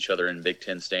close to each other in Big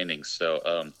Ten standings,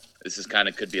 so this is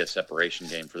could be a separation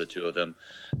game for the two of them.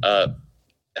 I'm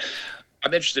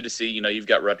interested to see. You've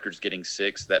got Rutgers getting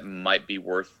 6. That might be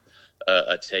worth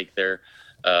a take there.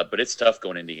 But it's tough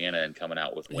going Indiana and coming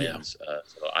out with wins. Yeah.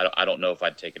 So I don't know if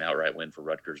I'd take an outright win for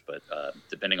Rutgers, but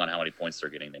depending on how many points they're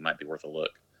getting, they might be worth a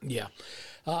look. Yeah.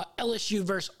 LSU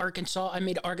versus Arkansas. I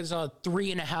made Arkansas a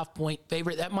 3.5-point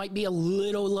favorite. That might be a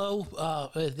little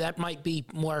low. That might be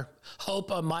more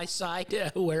hope on my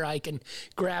side where I can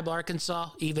grab Arkansas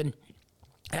even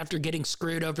after getting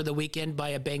screwed over the weekend by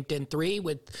a banked-in 3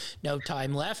 with no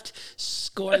time left.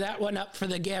 Score that one up for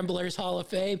the Gamblers Hall of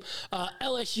Fame.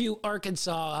 LSU,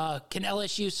 Arkansas. Can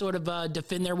LSU sort of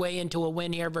defend their way into a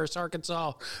win here versus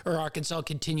Arkansas, or Arkansas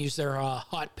continues their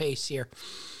hot pace here?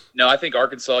 No, I think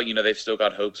Arkansas, they've still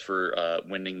got hopes for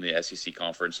winning the SEC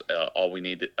conference. All we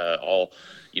need, all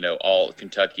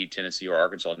Kentucky, Tennessee, or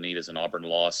Arkansas need is an Auburn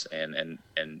loss and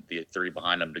the 3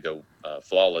 behind them to go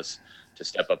flawless to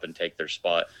step up and take their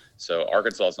spot. So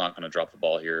Arkansas is not going to drop the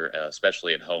ball here,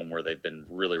 especially at home where they've been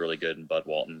really, really good in Bud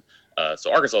Walton.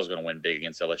 So Arkansas is going to win big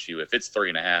against LSU. If it's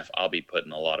 3.5, I'll be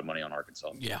putting a lot of money on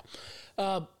Arkansas. Yeah.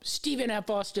 Stephen F.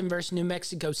 Austin versus New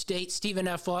Mexico State. Stephen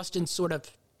F. Austin sort of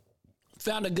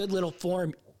found a good little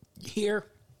form here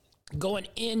going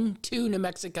into New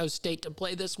Mexico State to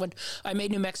play this one. I made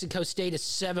New Mexico State a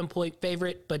 7-point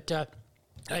favorite, but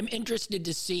I'm interested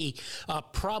to see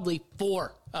probably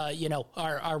for our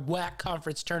WAC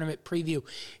conference tournament preview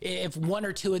if one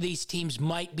or two of these teams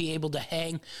might be able to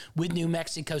hang with New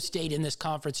Mexico State in this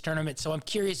conference tournament. So I'm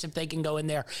curious if they can go in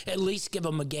there, at least give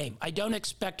them a game. I don't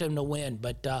expect them to win,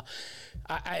 but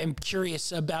I am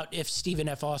curious about if Stephen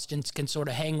F. Austin can sort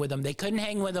of hang with them. They couldn't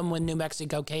hang with them when New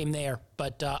Mexico came there,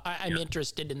 but I'm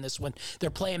interested in this one. They're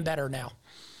playing better now.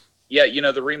 Yeah,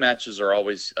 the rematches are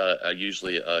always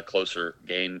usually a closer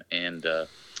game, and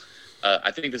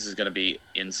I think this is going to be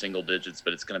in single digits,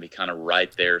 but it's going to be kind of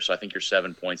right there. So I think your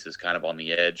 7 points is kind of on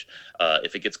the edge.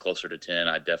 If it gets closer to 10,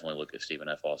 I'd definitely look at Stephen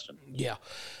F. Austin. Yeah.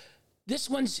 This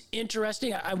one's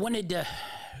interesting. I wanted to,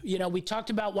 we talked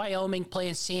about Wyoming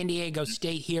playing San Diego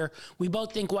State here. We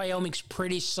both think Wyoming's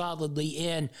pretty solidly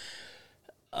in,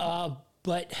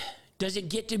 but does it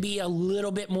get to be a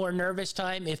little bit more nervous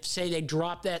time if, say, they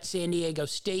drop that San Diego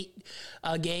State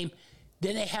game?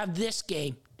 Then they have this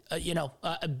game,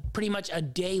 pretty much a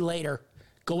day later,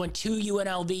 going to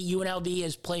UNLV. UNLV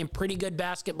is playing pretty good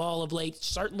basketball of late,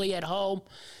 certainly at home.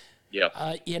 Yeah.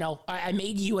 I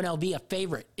made UNLV a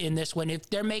favorite in this one. If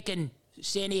they're making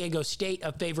San Diego State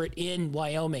a favorite in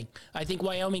Wyoming, I think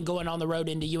Wyoming going on the road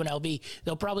into UNLV,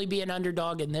 they'll probably be an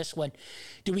underdog in this one.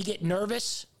 Do we get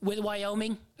nervous with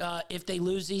Wyoming if they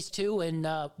lose these two? And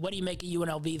what do you make of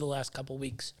UNLV the last couple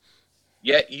weeks?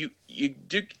 Yeah, you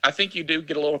do. I think you do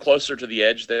get a little closer to the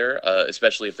edge there,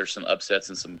 especially if there's some upsets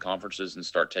in some conferences and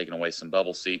start taking away some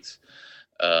bubble seats.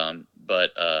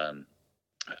 But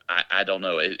I don't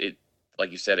know. It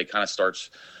like you said, it kind of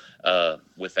starts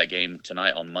with that game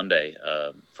tonight on Monday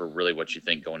for really what you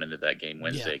think going into that game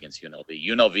Wednesday against UNLV.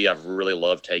 UNLV I've really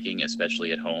loved taking,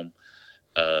 especially at home.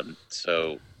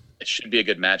 So it should be a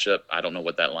good matchup. I don't know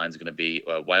what that line's going to be.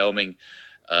 Wyoming,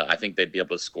 I think they'd be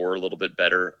able to score a little bit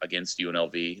better against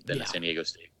UNLV than San Diego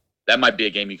State. That might be a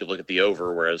game you could look at the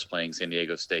over, whereas playing San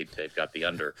Diego State, they've got the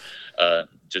under.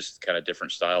 Just kind of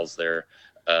different styles there.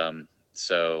 I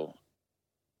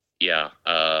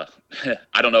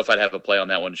don't know if I'd have a play on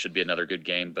that one. It should be another good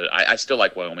game, but I still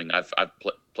like Wyoming. I've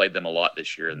played them a lot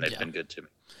this year, and they've been good to me.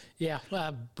 Yeah,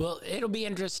 well, it'll be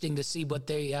interesting to see what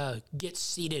they get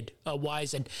seeded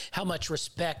wise and how much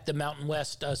respect the Mountain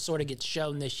West sort of gets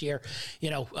shown this year.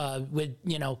 With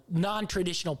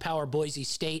non-traditional power Boise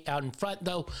State out in front,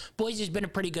 though Boise's been a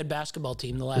pretty good basketball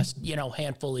team the last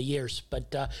handful of years.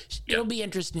 But it'll be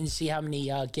interesting to see how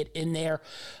many get in there.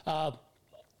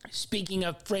 Speaking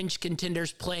of fringe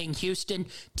contenders playing Houston,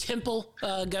 Temple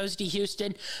goes to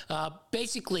Houston.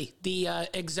 Basically, the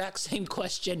exact same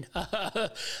question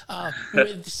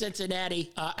with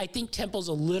Cincinnati. I think Temple's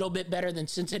a little bit better than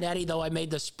Cincinnati, though I made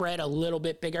the spread a little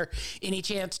bit bigger. Any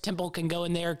chance Temple can go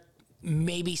in there,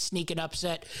 maybe sneak an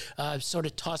upset, sort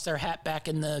of toss their hat back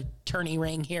in the tourney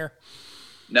ring here?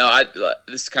 No,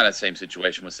 this is kind of the same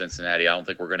situation with Cincinnati. I don't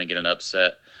think we're going to get an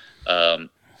upset.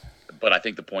 But I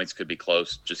think the points could be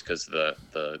close just because the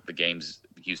games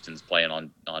Houston's playing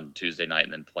on Tuesday night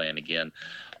and then playing again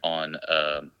on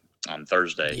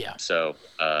Thursday. Yeah. So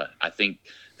I think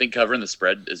covering the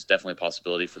spread is definitely a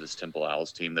possibility for this Temple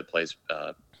Owls team that plays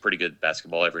pretty good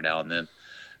basketball every now and then.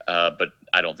 But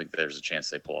I don't think there's a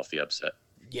chance they pull off the upset.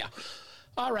 Yeah.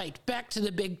 All right, back to the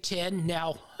Big Ten.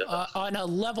 Now, on a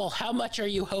level, how much are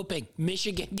you hoping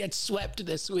Michigan gets swept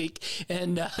this week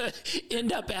and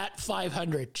end up at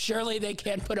 500? Surely they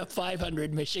can't put a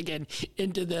 500 Michigan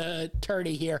into the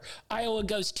tourney here. Iowa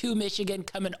goes to Michigan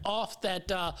coming off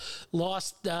that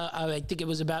loss, I think it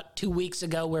was about 2 weeks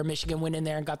ago, where Michigan went in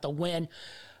there and got the win.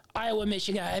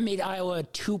 Iowa-Michigan, I made Iowa a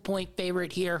 2-point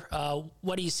favorite here.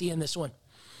 What do you see in this one?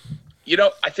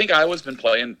 I think Iowa's been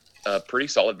playing pretty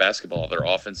solid basketball. Their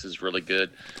offense is really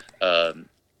good.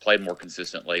 Played more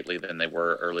consistent lately than they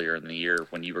were earlier in the year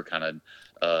when you were kind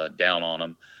of down on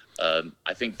them.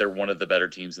 I think they're one of the better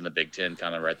teams in the Big Ten,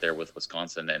 kind of right there with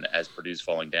Wisconsin. And as Purdue's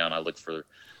falling down, I look for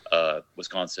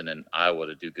Wisconsin and Iowa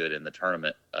to do good in the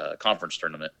tournament, conference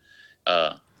tournament.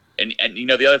 And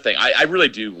the other thing, I really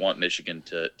do want Michigan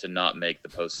to not make the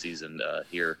postseason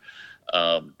here.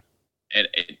 And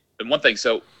one thing,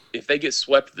 so if they get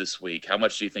swept this week, how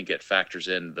much do you think it factors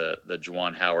in the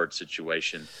Juwan Howard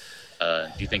situation? Do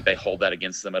you think they hold that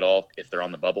against them at all if they're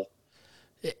on the bubble?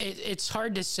 It's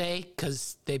hard to say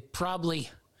because they probably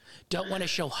don't want to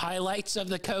show highlights of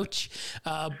the coach,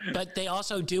 but they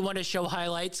also do want to show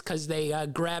highlights because they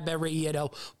grab every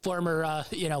former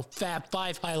Fab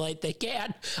Five highlight they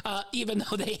can. Even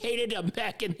though they hated him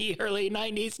back in the early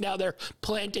 '90s, now they're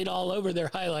planted all over their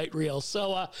highlight reels.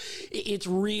 So it's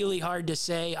really hard to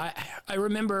say. I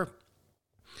remember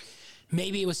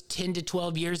maybe it was 10 to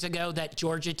 12 years ago that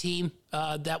Georgia team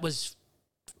that was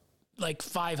like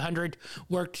 500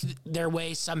 worked their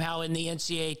way somehow in the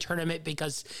NCAA tournament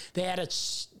because they had a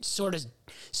sort of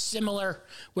similar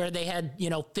where they had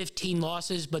 15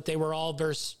 losses, but they were all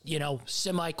versus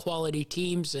semi-quality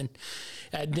teams, and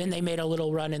then they made a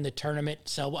little run in the tournament.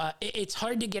 So it's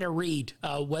hard to get a read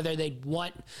whether they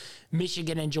want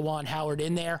Michigan and Juwan Howard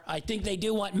in there. I think they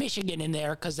do want Michigan in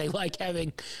there because they like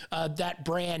having that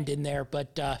brand in there,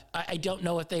 but I don't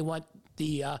know if they want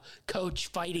the coach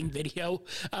fighting video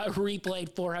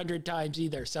replayed 400 times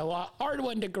either. So a hard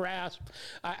one to grasp.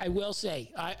 I will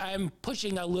say I'm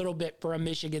pushing a little bit for a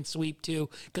Michigan sweep too,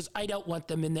 because I don't want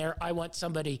them in there. I want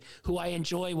somebody who I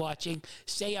enjoy watching,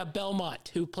 say a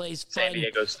Belmont who plays San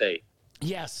Diego State.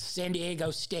 Yes, San Diego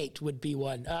State would be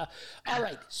one. All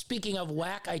right, speaking of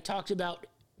WAC, I talked about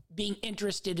being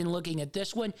interested in looking at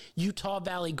this one. Utah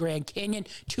Valley, Grand Canyon,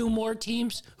 two more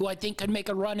teams who I think could make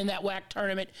a run in that WAC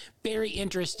tournament. Very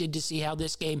interested to see how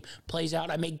this game plays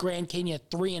out. I made Grand Canyon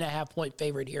a 3.5-point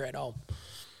favorite here at home.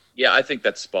 Yeah, I think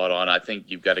that's spot on. I think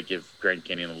you've got to give Grand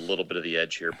Canyon a little bit of the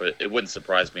edge here, but it wouldn't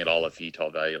surprise me at all if Utah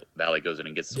Valley goes in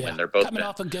and gets the win. They're both coming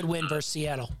off a good win versus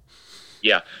Seattle.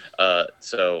 Yeah.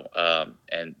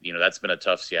 And that's been a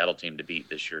tough Seattle team to beat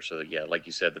this year. So yeah, like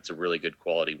you said, that's a really good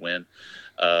quality win.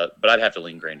 But I'd have to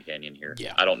lean Grand Canyon here.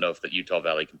 Yeah. I don't know if the Utah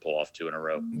Valley can pull off 2 in a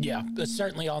row. Yeah, but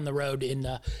certainly on the road in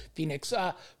Phoenix.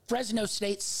 Fresno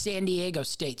State, San Diego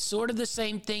State. Sort of the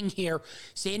same thing here.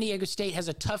 San Diego State has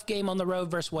a tough game on the road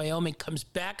versus Wyoming, comes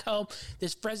back home.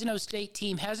 This Fresno State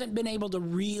team hasn't been able to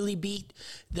really beat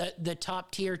the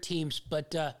top tier teams,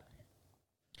 but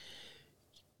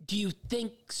do you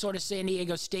think sort of San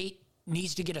Diego State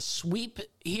needs to get a sweep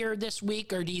here this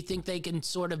week, or do you think they can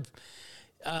sort of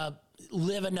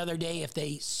live another day if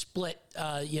they split,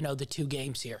 the two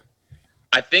games here?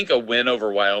 I think a win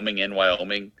over Wyoming in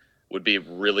Wyoming would be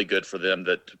really good for them.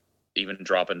 That even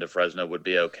drop into Fresno would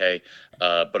be okay,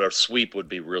 but a sweep would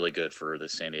be really good for the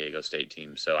San Diego State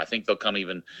team. So I think they'll come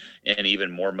even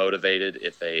more motivated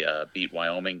if they beat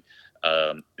Wyoming.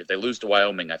 If they lose to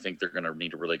Wyoming, I think they're going to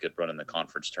need a really good run in the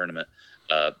conference tournament.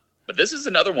 But this is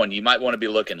another one you might want to be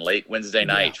looking late Wednesday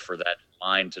night for that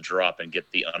line to drop and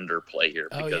get the underplay here,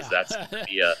 because that's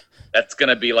going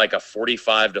to be like a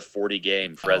 45-40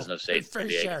 game. Fresno State for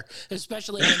sure,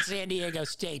 especially in San Diego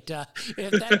State.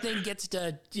 If that thing gets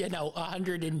to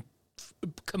 100 and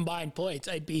combined points,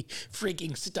 I'd be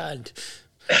freaking stunned.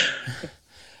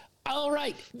 All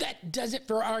right, that does it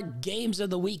for our games of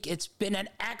the week. It's been an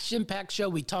action-packed show.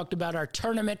 We talked about our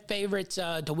tournament favorites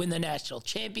to win the national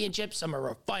championship, some of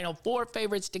our Final Four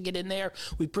favorites to get in there.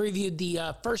 We previewed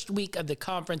the first week of the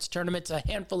conference tournaments, a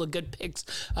handful of good picks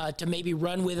to maybe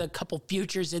run with, a couple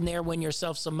futures in there, win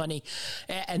yourself some money.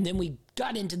 And then we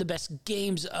got into the best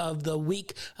games of the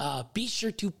week. Be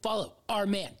sure to follow our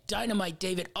man, Dynamite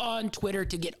David, on Twitter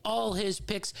to get all his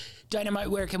picks.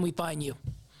 Dynamite, where can we find you?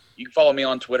 You can follow me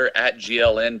on Twitter at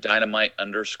GLN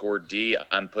Dynamite_D.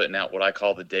 I'm putting out what I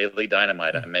call the Daily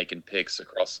Dynamite. I'm making picks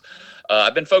across.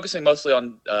 I've been focusing mostly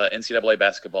on NCAA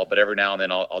basketball, but every now and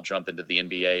then I'll jump into the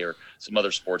NBA or some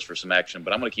other sports for some action.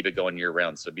 But I'm going to keep it going year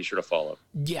round, so be sure to follow.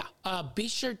 Yeah, be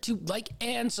sure to like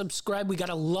and subscribe. We got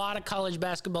a lot of college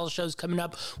basketball shows coming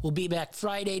up. We'll be back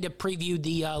Friday to preview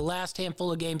the last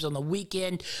handful of games on the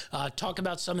weekend, talk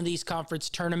about some of these conference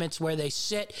tournaments where they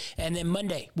sit, and then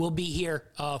Monday we'll be here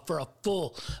for a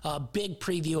full big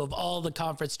preview of all the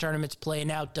conference tournaments playing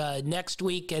out next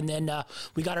week. And then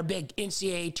we got our big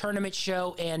NCAA tournament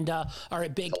show and our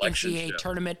big NCAA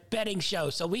tournament betting show.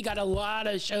 So we got a lot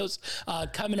of shows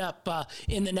coming up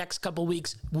in the next couple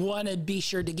weeks. Want to be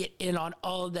sure to get in on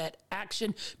all of that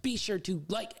action. Be sure to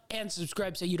like and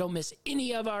subscribe so you don't miss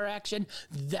any of our action.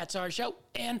 That's our show,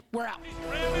 and we're out.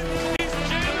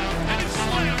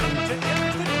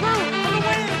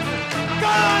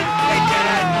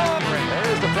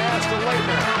 There's the pass to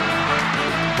Leitner.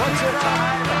 Puts it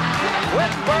on.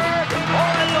 Whitburn.